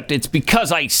 except it's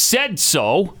because I said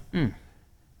so.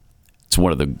 It's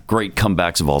one of the great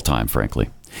comebacks of all time,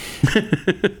 frankly.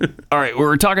 All right. We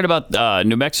were talking about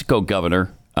New Mexico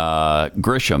Governor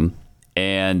Grisham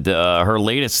and her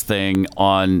latest thing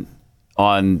on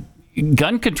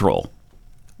gun control.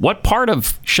 What part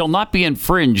of shall not be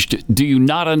infringed do you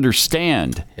not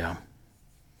understand? Yeah.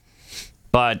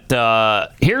 But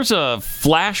here's a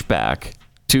flashback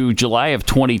to July of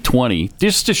 2020,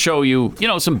 just to show you,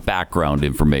 some background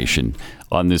information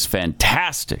on this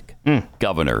fantastic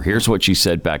governor. Here's what she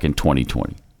said back in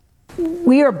 2020.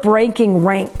 We are breaking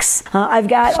ranks. I've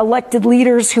got elected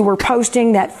leaders who are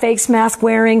posting that face mask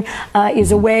wearing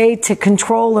is a way to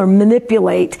control or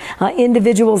manipulate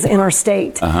individuals in our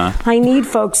state. I need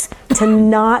folks to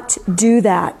not do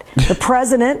that. The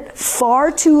president,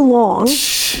 far too long,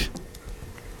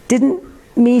 didn't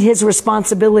meet his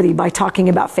responsibility by talking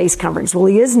about face coverings. Well,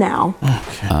 he is now.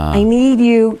 I need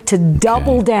you to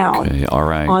double down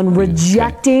on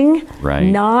rejecting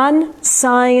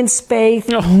non-science-based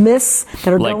myths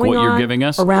that are going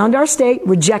on around our state.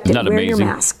 Reject it. Wear your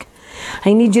mask.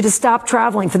 I need you to stop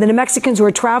traveling. For the New Mexicans who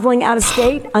are traveling out of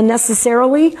state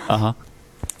unnecessarily,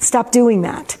 stop doing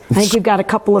that. I think you've got a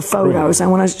couple of photos. I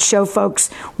want to show folks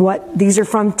what these are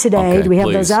from today. Do we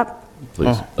have those up?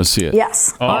 Please. Let's see it.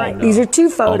 Yes. All right. These are two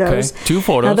photos. Okay. 2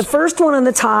 photos. Now, the first one on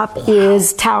the top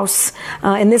is Taos,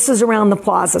 and this is around the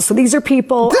plaza. So these are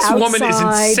people outside. This woman is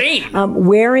insane.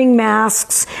 Wearing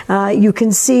masks. You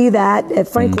can see that,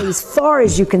 frankly, as far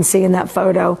as you can see in that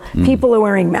photo, people are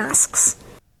wearing masks.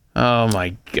 Oh,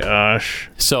 my gosh.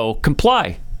 So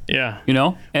comply. Yeah.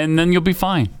 And then you'll be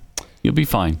fine. You'll be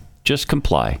fine. Just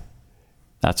comply.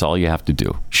 That's all you have to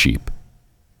do. Sheep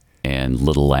and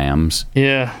little lambs.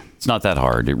 Yeah. It's not that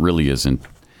hard. It really isn't.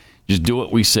 Just do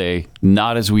what we say,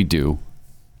 not as we do.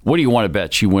 What do you want to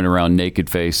bet she went around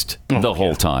naked-faced the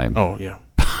whole time? Oh, yeah.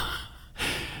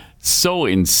 so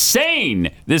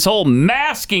insane, this whole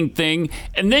masking thing.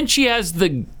 And then she has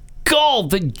the gall,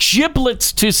 the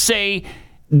giblets to say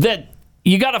that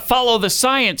you got to follow the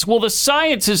science. Well, the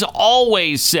science has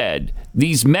always said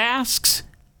these masks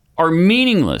are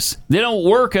meaningless. They don't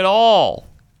work at all.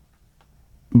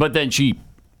 But then she,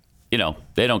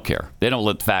 they don't care. They don't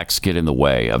let facts get in the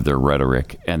way of their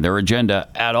rhetoric and their agenda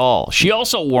at all. She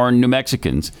also warned New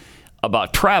Mexicans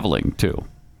about traveling, too.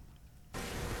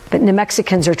 But New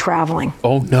Mexicans are traveling.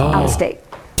 Oh, no. Out of state.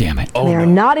 Damn it. And they're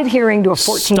not adhering to a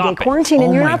 14-day quarantine,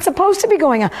 and you're not supposed to be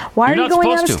going out. Why are you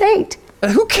going out of state?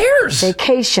 Who cares?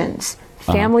 Vacations,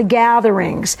 family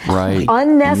gatherings, right.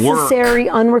 Unnecessary,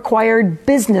 unrequired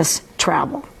business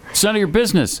travel. It's none of your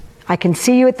business. I can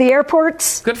see you at the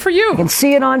airports. Good for you. I can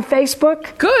see it on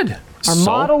Facebook. Good. Our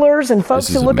modelers and folks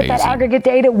who look at that aggregate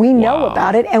data, we know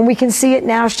about it, and we can see it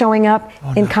now showing up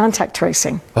in contact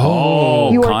tracing.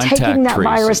 Oh, you are taking that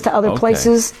virus to other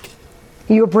places.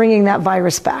 You are bringing that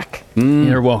virus back.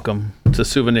 You're welcome. It's a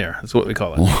souvenir. That's what we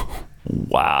call it.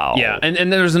 Wow. Yeah,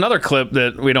 and there's another clip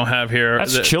that we don't have here.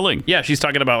 That's chilling. Yeah, she's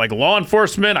talking about like law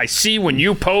enforcement. I see when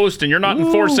you post and you're not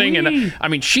enforcing. And I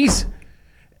mean,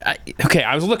 okay,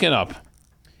 I was looking up.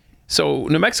 So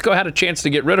New Mexico had a chance to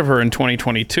get rid of her in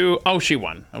 2022. Oh, she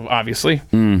won, obviously.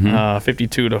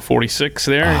 52-46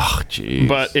 there. Oh, jeez.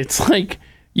 But it's like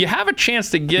you have a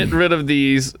chance to get rid of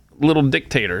these little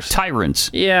dictators. Tyrants.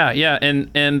 Yeah.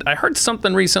 And I heard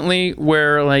something recently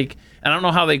where, like, I don't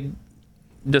know how they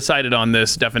decided on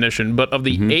this definition, but of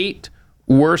the 8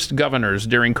 worst governors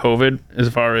during COVID, as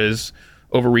far as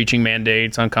overreaching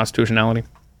mandates, unconstitutionality,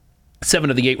 7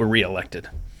 of the 8 were reelected.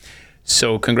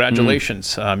 So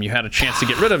congratulations. You had a chance to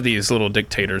get rid of these little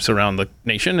dictators around the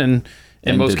nation, and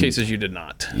in most cases you did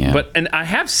not. Yeah. And I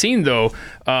have seen, though,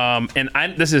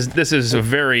 this is a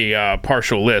very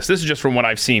partial list. This is just from what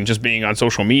I've seen, just being on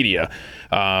social media.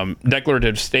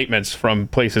 Declarative statements from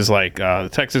places like the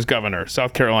Texas governor,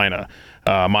 South Carolina,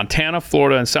 Montana,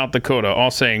 Florida, and South Dakota, all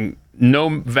saying no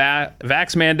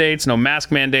vax mandates, no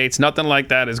mask mandates, nothing like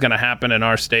that is going to happen in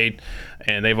our state.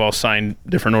 And they've all signed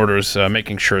different orders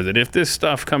making sure that if this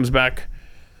stuff comes back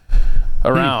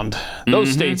around,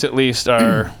 those states at least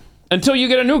are, until you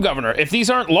get a new governor. If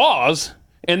these aren't laws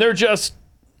and they're just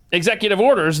executive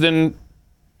orders, then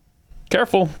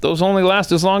careful. Those only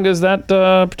last as long as that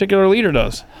particular leader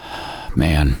does.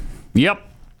 Man. Yep.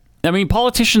 I mean,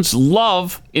 politicians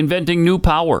love inventing new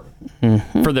power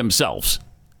for themselves.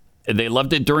 They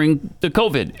loved it during the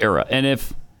COVID era. And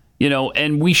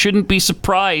and we shouldn't be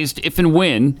surprised if and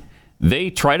when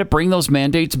they try to bring those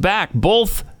mandates back.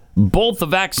 Both the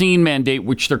vaccine mandate,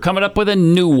 which they're coming up with a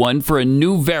new one for a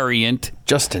new variant.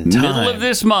 Just in time. Middle of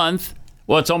this month.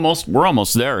 Well, we're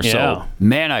almost there. Yeah. So,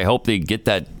 man, I hope they get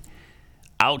that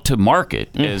out to market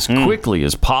as quickly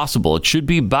as possible. It should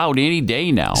be about any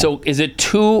day now. So is it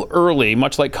too early,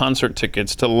 much like concert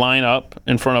tickets, to line up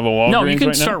in front of a Walgreens? No, you can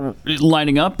right start now?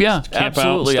 Lining up. Yeah, Camp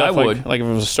absolutely. out I would. Like if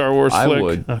it was a Star Wars flick? I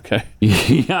would. Okay.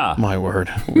 Yeah. My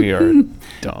word. We are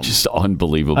dumb. Just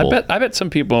unbelievable. I bet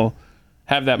some people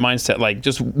have that mindset, like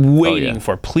just waiting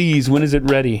for, please, when is it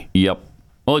ready? Yep.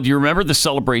 Well, do you remember the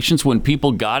celebrations when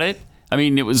people got it? I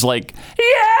mean, it was like,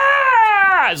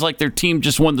 yeah! It's like their team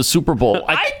just won the Super Bowl.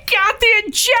 I got the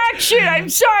injection! I'm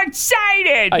so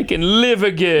excited! I can live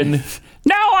again.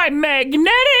 Now I'm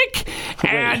magnetic,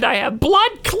 and I have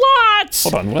blood clots.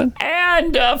 Hold on, what?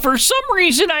 And for some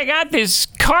reason, I got this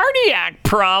cardiac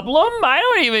problem.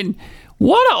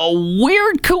 What a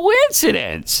weird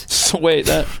coincidence. So wait,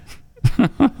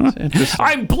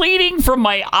 I'm bleeding from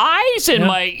my eyes and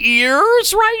my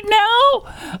ears right now.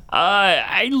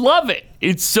 I love it.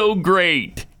 It's so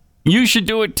great. You should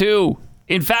do it too.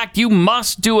 In fact, you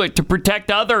must do it to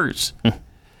protect others.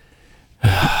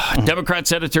 Democrat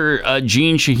Senator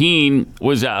Jeanne Shaheen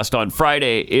was asked on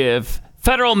Friday if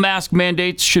federal mask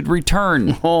mandates should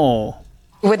return.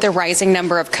 With the rising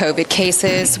number of COVID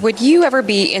cases, would you ever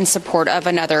be in support of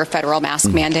another federal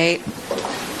mask mandate?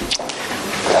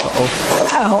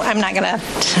 I'm not going to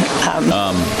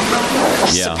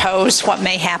suppose what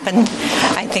may happen.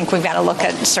 I think we've got to look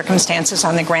at circumstances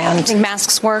on the ground. I think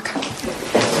masks work.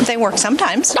 They work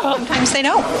sometimes. Sometimes they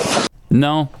don't.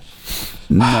 No.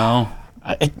 Yeah,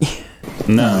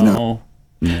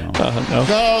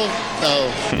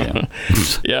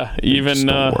 even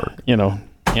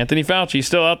Anthony Fauci's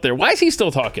still out there. Why is he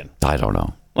still talking? I don't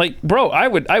know. Like, bro, I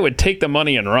would take the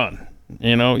money and run.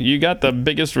 You got the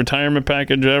biggest retirement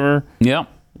package ever. Yeah.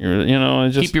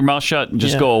 Just keep your mouth shut and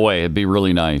just go away. It'd be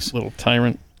really nice. Little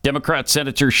tyrant. Democrat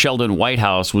Senator Sheldon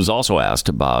Whitehouse was also asked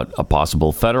about a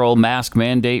possible federal mask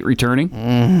mandate returning.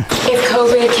 If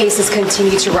COVID cases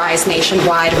continue to rise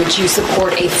nationwide, would you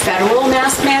support a federal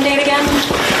mask mandate again?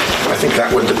 I think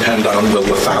that would depend on the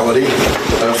lethality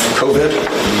of COVID.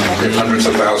 If hundreds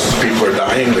of thousands of people are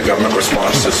dying, the government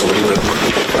response is a little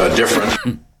bit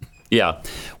different. Yeah.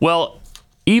 Well,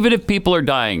 even if people are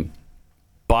dying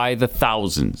by the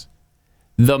thousands,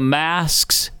 the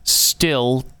masks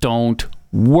still don't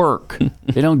work.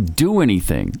 They don't do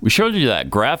anything. We showed you that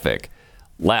graphic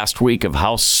last week of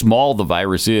how small the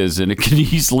virus is, and it can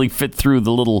easily fit through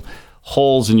the little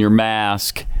holes in your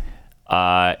mask.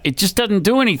 It just doesn't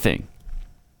do anything.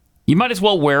 You might as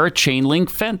well wear a chain link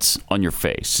fence on your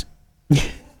face.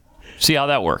 See how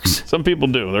that works. Some people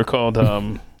do. They're called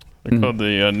the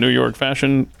New York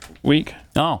Fashion Week.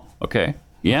 Oh, okay.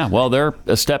 Yeah, well, they're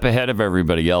a step ahead of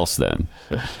everybody else then.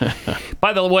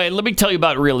 By the way, let me tell you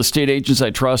about Real Estate Agents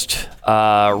I Trust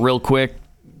real quick.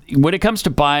 When it comes to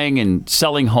buying and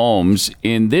selling homes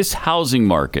in this housing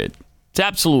market, it's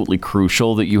absolutely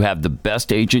crucial that you have the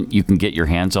best agent you can get your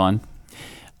hands on.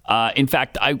 In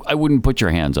fact, I wouldn't put your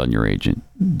hands on your agent.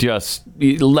 Just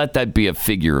let that be a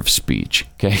figure of speech,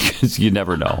 okay? Because you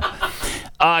never know.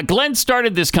 Glenn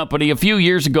started this company a few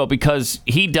years ago because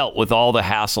he dealt with all the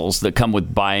hassles that come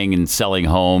with buying and selling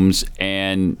homes,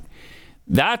 and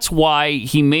that's why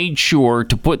he made sure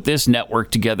to put this network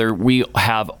together. We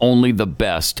have only the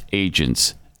best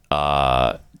agents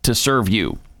to serve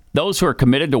you, those who are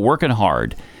committed to working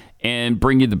hard and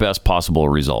bring you the best possible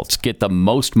results. Get the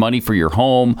most money for your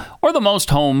home or the most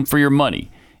home for your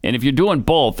money. And if you're doing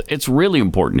both, it's really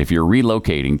important if you're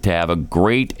relocating to have a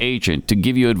great agent to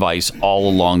give you advice all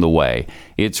along the way.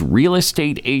 It's Real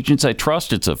Estate Agents I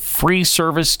Trust. It's a free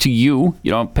service to you.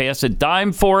 You don't pay us a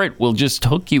dime for it. We'll just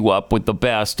hook you up with the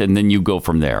best, and then you go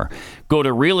from there. Go to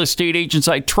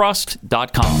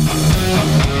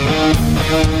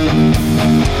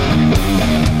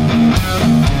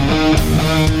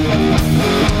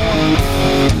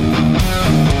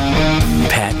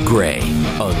Pat Gray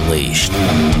Unleashed.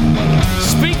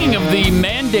 Speaking of the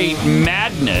mandate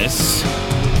madness,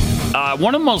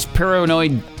 one of the most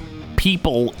paranoid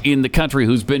people in the country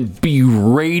who's been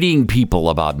berating people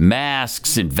about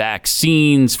masks and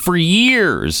vaccines for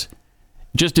years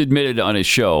just admitted on his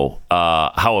show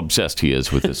how obsessed he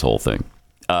is with this whole thing.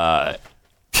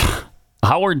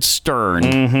 Howard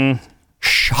Stern,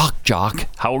 shock jock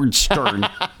Howard Stern,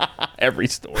 every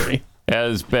story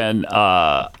has been,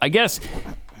 I guess,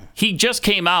 he just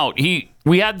came out.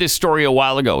 We had this story a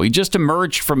while ago. He just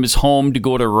emerged from his home to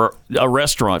go to a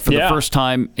restaurant for the first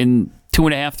time in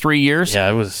 2.5, 3 years. Yeah,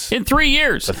 it was in 3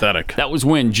 years. Pathetic. That was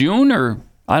when? June or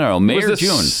I don't know, May or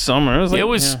June? Summer.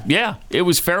 It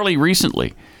was fairly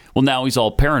recently. Well, now he's all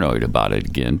paranoid about it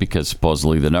again because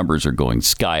supposedly the numbers are going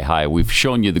sky high. We've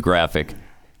shown you the graphic.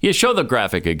 Yeah, show the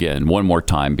graphic again one more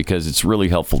time because it's really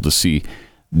helpful to see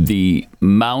the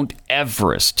Mount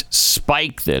Everest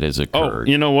spike that has occurred.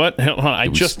 Oh, you know what? Hold on. I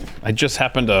just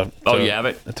happened to you have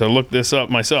it? To look this up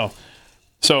myself.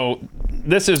 So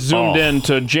this is zoomed in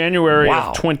to January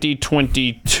of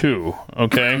 2022.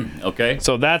 Okay. Okay.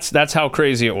 So that's how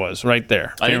crazy it was right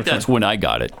there. I think that's when I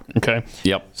got it. Okay.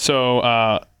 Yep.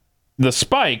 So the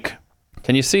spike.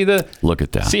 Can you see the? Look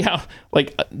at that. See how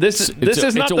this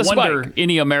is not the spike. It's a wonder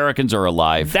any Americans are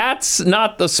alive. That's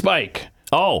not the spike.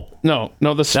 Oh. No,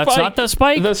 the spike. That's not the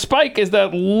spike? The spike is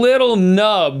that little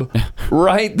nub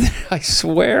right there. I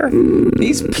swear.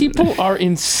 These people are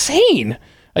insane.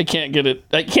 I can't get it.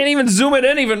 I can't even zoom it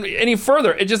in any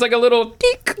further. It's just like a little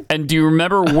tick. And do you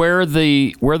remember where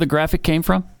the graphic came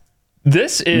from?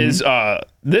 This is was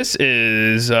it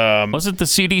the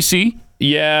CDC?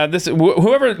 Yeah,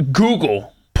 whoever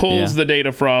Google pulls the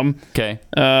data from. Okay.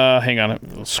 Hang on,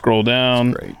 I'll scroll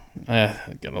down. That's great.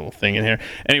 Get a little thing in here.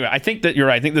 Anyway, I think that you're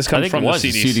right. I think this comes from the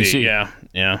CDC.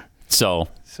 Yeah. So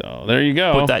there you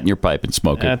go. Put that in your pipe and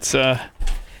smoke it. That's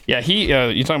you're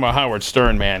talking about Howard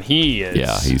Stern, man. He is.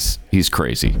 Yeah, he's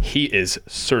crazy. He is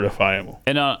certifiable.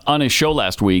 And on his show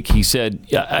last week, he said,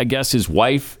 I guess his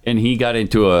wife and he got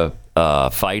into a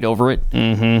fight over it.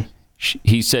 Mm-hmm.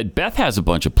 He said Beth has a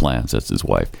bunch of plans. That's his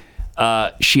wife.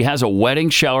 She has a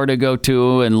wedding shower to go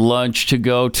to and lunch to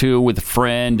go to with a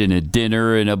friend and a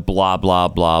dinner and a blah, blah,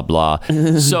 blah, blah.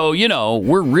 So,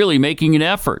 we're really making an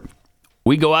effort.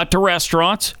 We go out to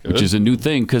restaurants, which is a new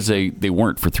thing because they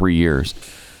weren't for 3 years.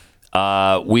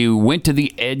 We went to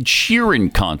the Ed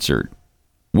Sheeran concert.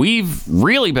 We've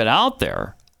really been out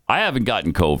there. I haven't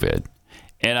gotten COVID.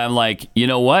 And I'm like, you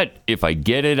know what? If I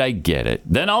get it, I get it.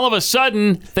 Then all of a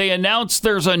sudden, they announce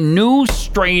there's a new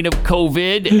strain of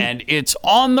COVID and it's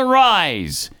on the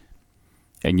rise.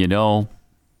 And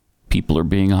people are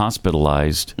being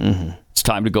hospitalized. Mm-hmm. It's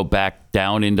time to go back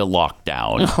down into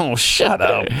lockdown. Oh, shut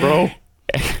up, bro.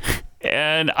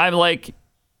 And I'm like,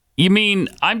 you mean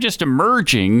I'm just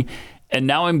emerging and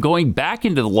now I'm going back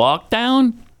into the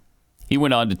lockdown? He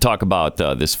went on to talk about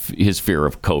his fear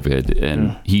of COVID,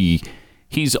 and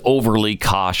he's overly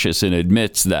cautious and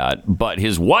admits that. But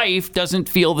his wife doesn't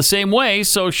feel the same way,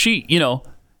 so she,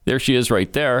 there she is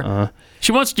right there.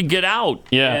 She wants to get out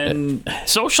and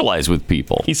socialize with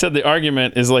people. He said the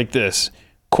argument is like this,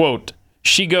 quote,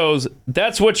 she goes,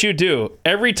 "That's what you do.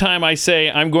 Every time I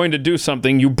say I'm going to do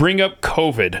something, you bring up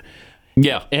COVID."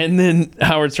 Yeah. And then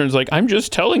Howard Stern's like, "I'm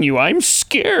just telling you, I'm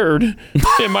scared.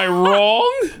 Am I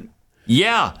wrong?"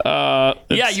 Yeah.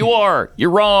 Yeah, you are. You're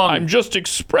wrong. "I'm just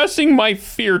expressing my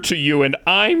fear to you, and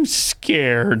I'm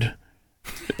scared."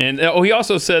 And he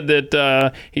also said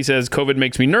that he says, "COVID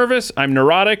makes me nervous. I'm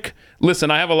neurotic. Listen,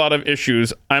 I have a lot of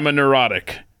issues. I'm a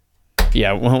neurotic."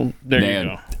 Yeah, well, there you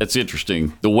go. That's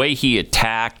interesting. The way he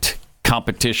attacked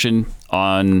competition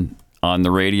on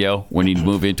the radio when he'd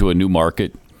move into a new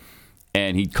market,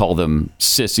 and he'd call them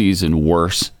sissies and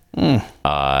worse. And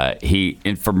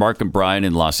for Mark and Brian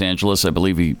in Los Angeles, I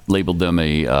believe he labeled them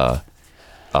a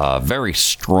very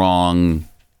strong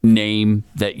name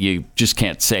that you just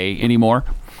can't say anymore.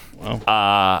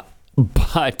 Wow.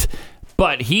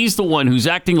 But he's the one who's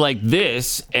acting like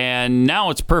this, and now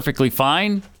it's perfectly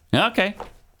fine. Okay,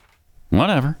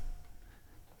 whatever.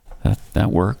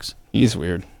 That works. He's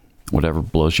weird. Whatever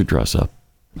blows your dress up,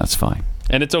 that's fine.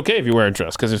 And it's okay if you wear a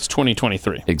dress because it's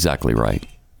 2023. Exactly right.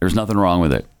 There's nothing wrong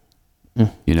with it.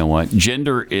 You know what?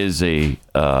 Gender is it's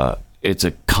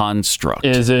a construct.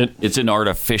 Is it? It's an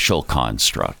artificial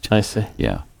construct. I see.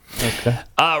 Yeah. Okay.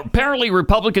 Apparently,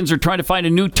 Republicans are trying to find a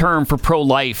new term for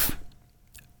pro-life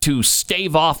to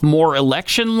stave off more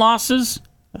election losses.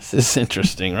 This is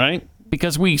interesting, right?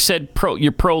 Because we said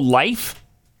you're pro-life,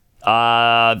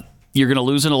 you're going to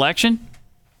lose an election?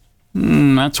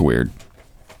 That's weird.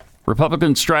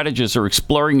 Republican strategists are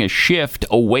exploring a shift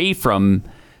away from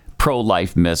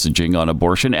pro-life messaging on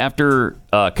abortion after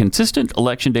consistent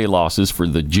election day losses for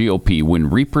the GOP when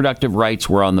reproductive rights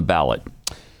were on the ballot.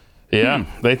 Yeah,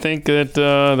 they think that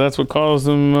that's what caused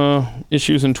them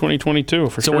issues in 2022,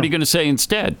 for sure. So what are you going to say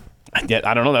instead? I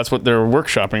don't know. That's what they're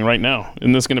workshopping right now.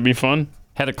 Isn't this going to be fun?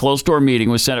 Had a closed-door meeting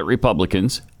with Senate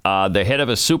Republicans. The head of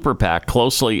a super PAC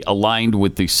closely aligned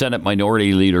with the Senate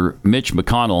Minority Leader Mitch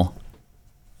McConnell.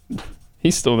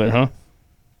 He's still there, huh?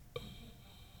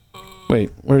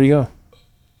 Wait, where'd he go?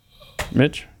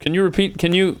 Mitch, can you repeat?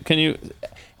 Can you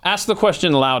ask the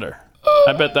question louder?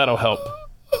 I bet that'll help.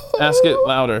 Ask it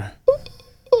louder.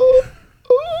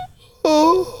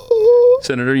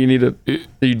 Senator, are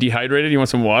you dehydrated? You want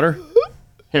some water?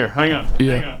 Here, hang on.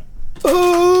 Yeah. Hang on.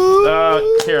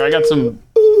 Here, I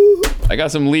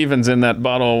got some leave-ins in that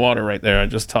bottle of water right there. I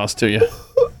just tossed to you.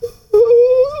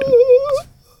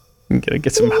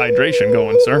 Get some hydration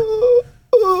going, sir.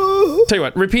 Tell you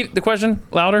what, repeat the question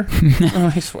louder.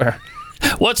 Oh, I swear.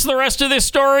 What's the rest of this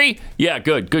story? Yeah,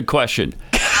 good question.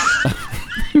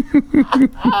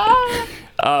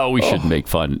 We shouldn't make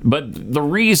fun. But the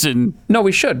reason... No,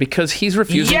 we should, because he's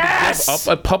refusing to give up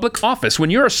a public office. When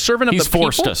you're a servant of the people...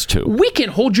 He's forced us to. We can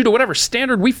hold you to whatever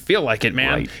standard we feel like it,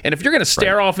 man. Right. And if you're going to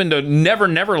stare off into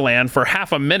Never Land for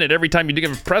half a minute every time you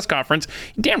give a press conference,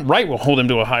 damn right we'll hold him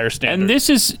to a higher standard. And this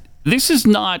is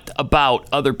not about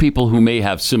other people who may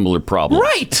have similar problems.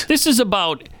 Right. This is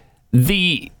about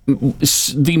the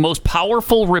most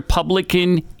powerful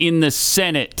Republican in the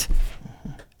Senate.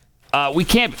 We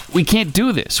can't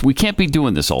do this. We can't be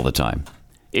doing this all the time.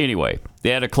 Anyway, they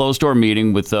had a closed-door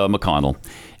meeting with McConnell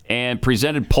and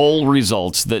presented poll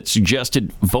results that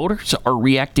suggested voters are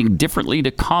reacting differently to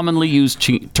commonly used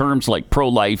terms like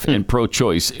pro-life and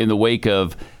pro-choice in the wake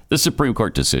of the Supreme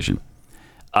Court decision.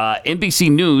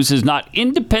 NBC News has not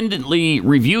independently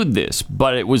reviewed this,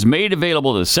 but it was made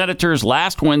available to senators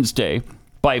last Wednesday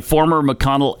by former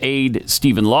McConnell aide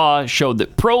Stephen Law, showed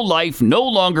that pro-life no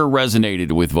longer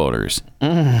resonated with voters.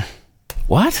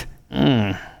 What?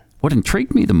 What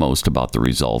intrigued me the most about the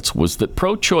results was that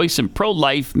pro-choice and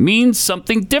pro-life means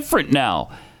something different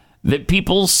now. That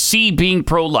people see being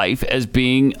pro-life as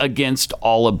being against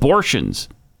all abortions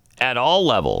at all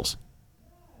levels.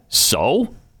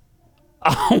 So,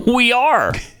 we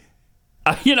are.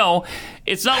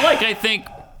 It's not like I think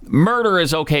murder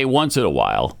is okay once in a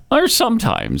while, or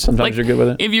sometimes. Sometimes you're good with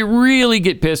it. If you really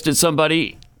get pissed at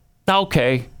somebody,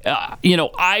 okay.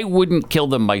 I wouldn't kill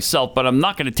them myself, but I'm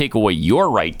not going to take away your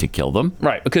right to kill them.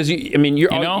 Right, because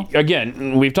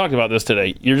again, we've talked about this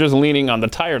today. You're just leaning on the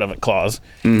tired of it clause,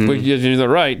 which gives you the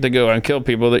right to go and kill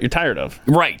people that you're tired of.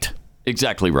 Right.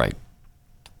 Exactly right.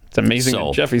 It's amazing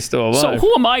that Jeffy's still alive. So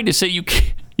who am I to say you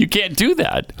can't do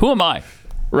that? Who am I?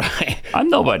 Right. I'm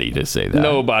nobody to say that.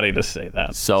 Nobody to say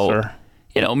that. So, sir.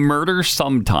 Murder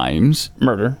sometimes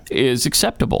is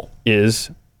acceptable.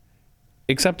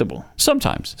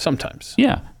 Sometimes.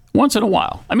 Yeah. Once in a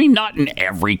while. I mean, not in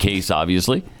every case,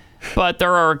 obviously. But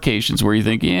there are occasions where you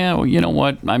think, yeah, well, you know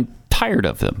what? I'm tired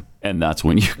of them. And that's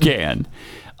when you can.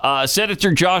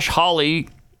 Senator Josh Hawley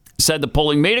said the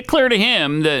polling made it clear to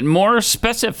him that more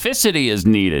specificity is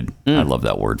needed. I love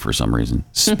that word for some reason.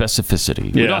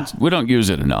 Specificity. Yeah. We don't use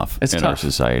it enough in our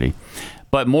society.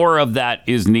 But more of that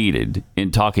is needed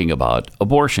in talking about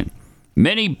abortion.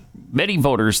 Many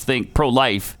voters think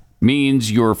pro-life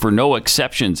means you're for no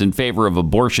exceptions in favor of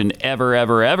abortion ever,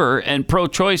 ever, ever. And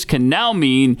pro-choice can now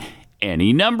mean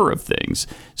any number of things.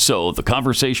 So the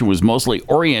conversation was mostly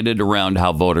oriented around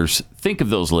how voters think of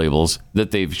those labels,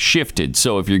 that they've shifted.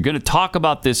 So if you're going to talk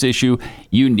about this issue,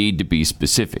 you need to be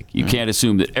specific. You can't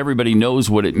assume that everybody knows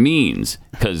what it means,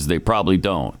 because they probably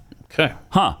don't. Okay.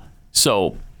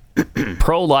 So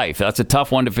pro-life, that's a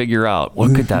tough one to figure out.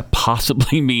 What could that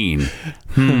possibly mean?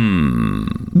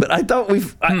 But I thought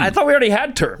I thought we already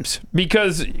had terms,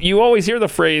 because you always hear the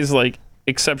phrase like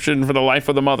exception for the life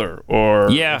of the mother, or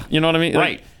you know what I mean?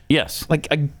 Right. Yes. Like,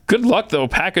 good luck though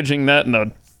packaging that in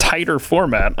a tighter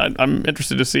format. I'm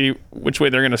interested to see which way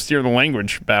they're going to steer the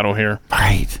language battle here.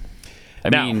 Right. I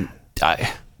mean,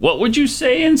 what would you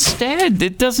say instead?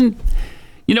 It doesn't.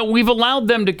 We've allowed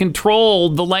them to control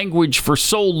the language for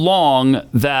so long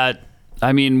that,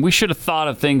 I mean, we should have thought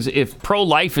of things. If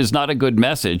pro-life is not a good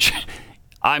message,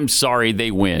 I'm sorry, they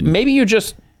win. Maybe you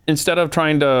just, instead of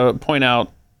trying to point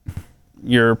out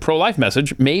your pro-life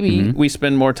message, maybe we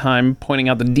spend more time pointing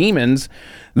out the demons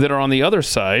that are on the other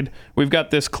side. We've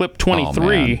got this clip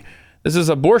 23. This is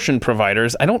abortion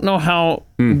providers. I don't know how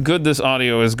good this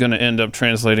audio is going to end up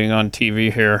translating on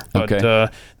TV here, but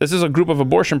this is a group of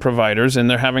abortion providers, and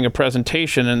they're having a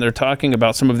presentation, and they're talking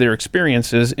about some of their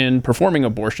experiences in performing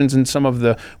abortions and some of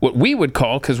the, what we would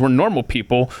call, because we're normal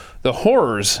people, the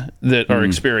horrors that are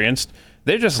experienced.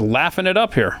 They're just laughing it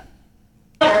up here.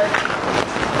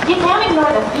 You can't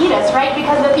ignore the fetus, right?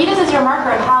 Because the fetus is your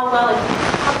marker of how good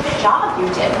a job you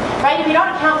did, right? If you don't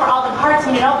account for all the parts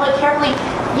and you don't look carefully,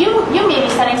 you may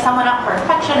be setting someone up for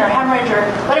infection or hemorrhage or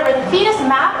whatever. The fetus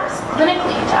matters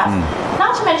clinically to us.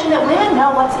 Not to mention that women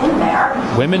know what's in there.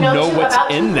 Women know what's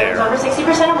in there. Over 60%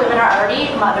 of women are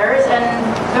already mothers, and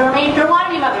the remainder want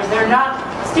to be mothers. They're not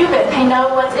stupid. They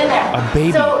know what's in there. A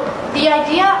baby. So the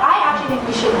idea, I actually think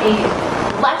we should be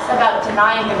less about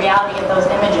denying the reality of those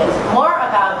images, more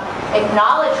about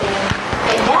acknowledging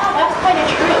that, yeah, that's kind of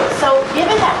true. So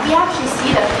given that we actually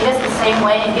see the fetus the same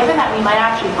way, and given that we might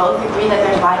actually both agree that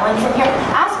there's violence in here,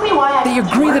 ask me why they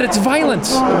agree that it's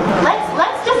violence.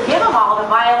 Let's just give them all the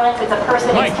violence. It's a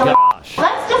person it's killing.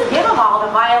 Let's just give them all the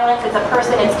violence. It's a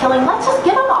person it's killing. Let's just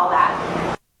give them all that.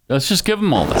 Let's just give them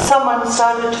all that. Someone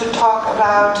started to talk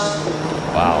about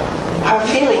her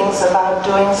feelings about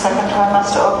doing second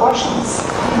trimester abortions.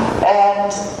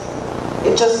 And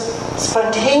it just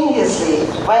spontaneously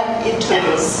went into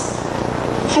this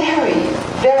very,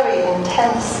 very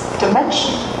intense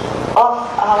dimension of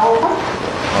our work,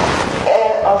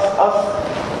 of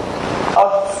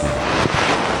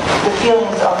the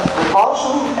feelings of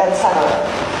repulsion, etc.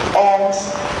 And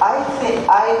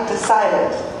I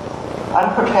decided,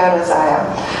 unprepared as I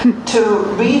am, to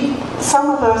read some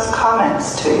of those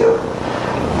comments to you.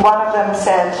 One of them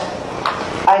said,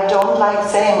 I don't like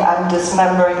saying I'm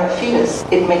dismembering a fetus.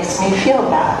 It makes me feel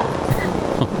bad.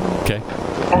 Okay.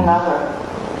 Another,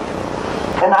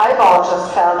 an eyeball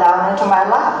just fell down into my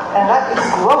lap, and that is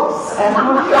gross. And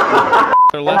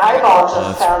an eyeball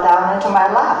just fell down into my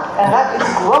lap, and that is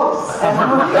gross. And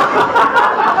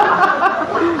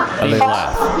they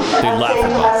laugh. I'm saying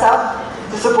to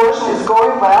myself, this abortion is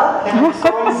going well, and it's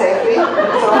going safely,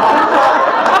 so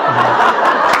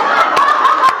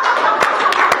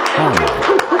I'm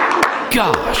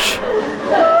Gosh.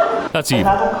 That's evil.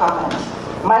 Another comment.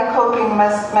 My coping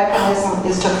mechanism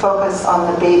is to focus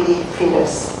on the baby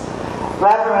fetus.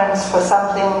 Reverence for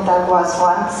something that was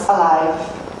once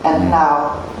alive and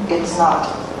now it's not.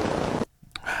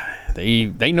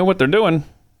 They know what they're doing.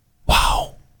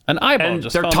 Wow. An eyeball and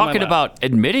just they're fell talking in my lap. about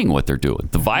admitting what they're doing,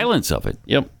 the violence of it.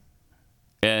 Yep.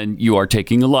 And you are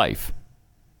taking a life.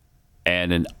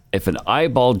 And if an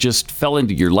eyeball just fell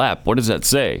into your lap, what does that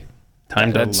say?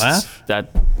 Time to laugh? That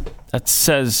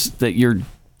says that you're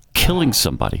killing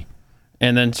somebody.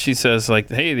 And then she says, like,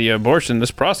 hey, the abortion,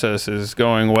 this process is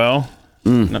going well.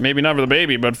 Maybe not for the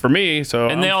baby, but for me. So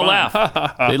and they all laugh.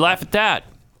 They laugh at that.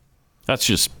 That's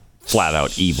just flat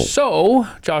out evil. So,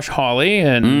 Josh Hawley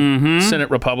and Senate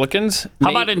Republicans. How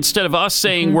about instead of us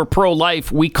saying we're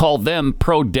pro-life, we call them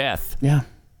pro-death? Yeah.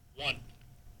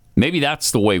 Maybe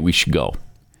that's the way we should go.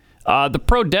 The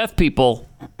pro-death people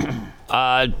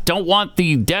don't want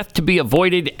the death to be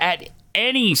avoided at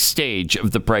any stage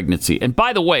of the pregnancy. And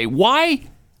by the way, why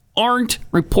aren't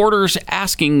reporters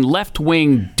asking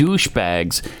left-wing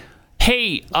douchebags,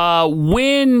 hey,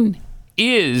 when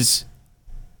is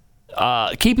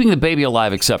keeping the baby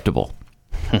alive acceptable?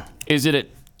 Is it at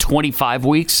 25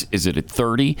 weeks? Is it at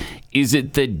 30? Is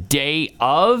it the day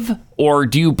of? Or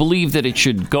do you believe that it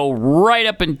should go right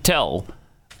up until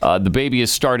the baby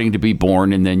is starting to be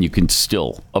born and then you can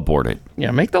still abort it?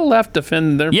 Yeah, make the left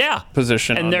defend their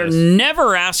position. And they're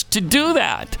never asked to do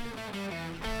that.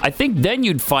 I think then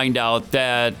you'd find out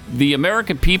that the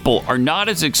American people are not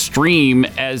as extreme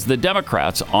as the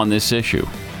Democrats on this issue.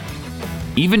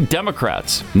 Even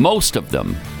Democrats, most of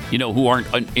them, who aren't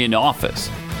in office,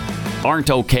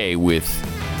 aren't okay with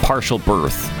partial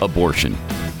birth abortion.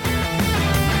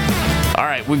 All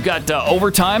right, we've got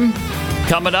overtime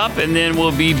coming up, and then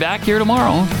we'll be back here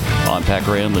tomorrow on Pat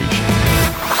Gray Unleashed.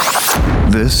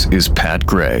 This is Pat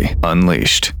Gray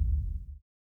Unleashed.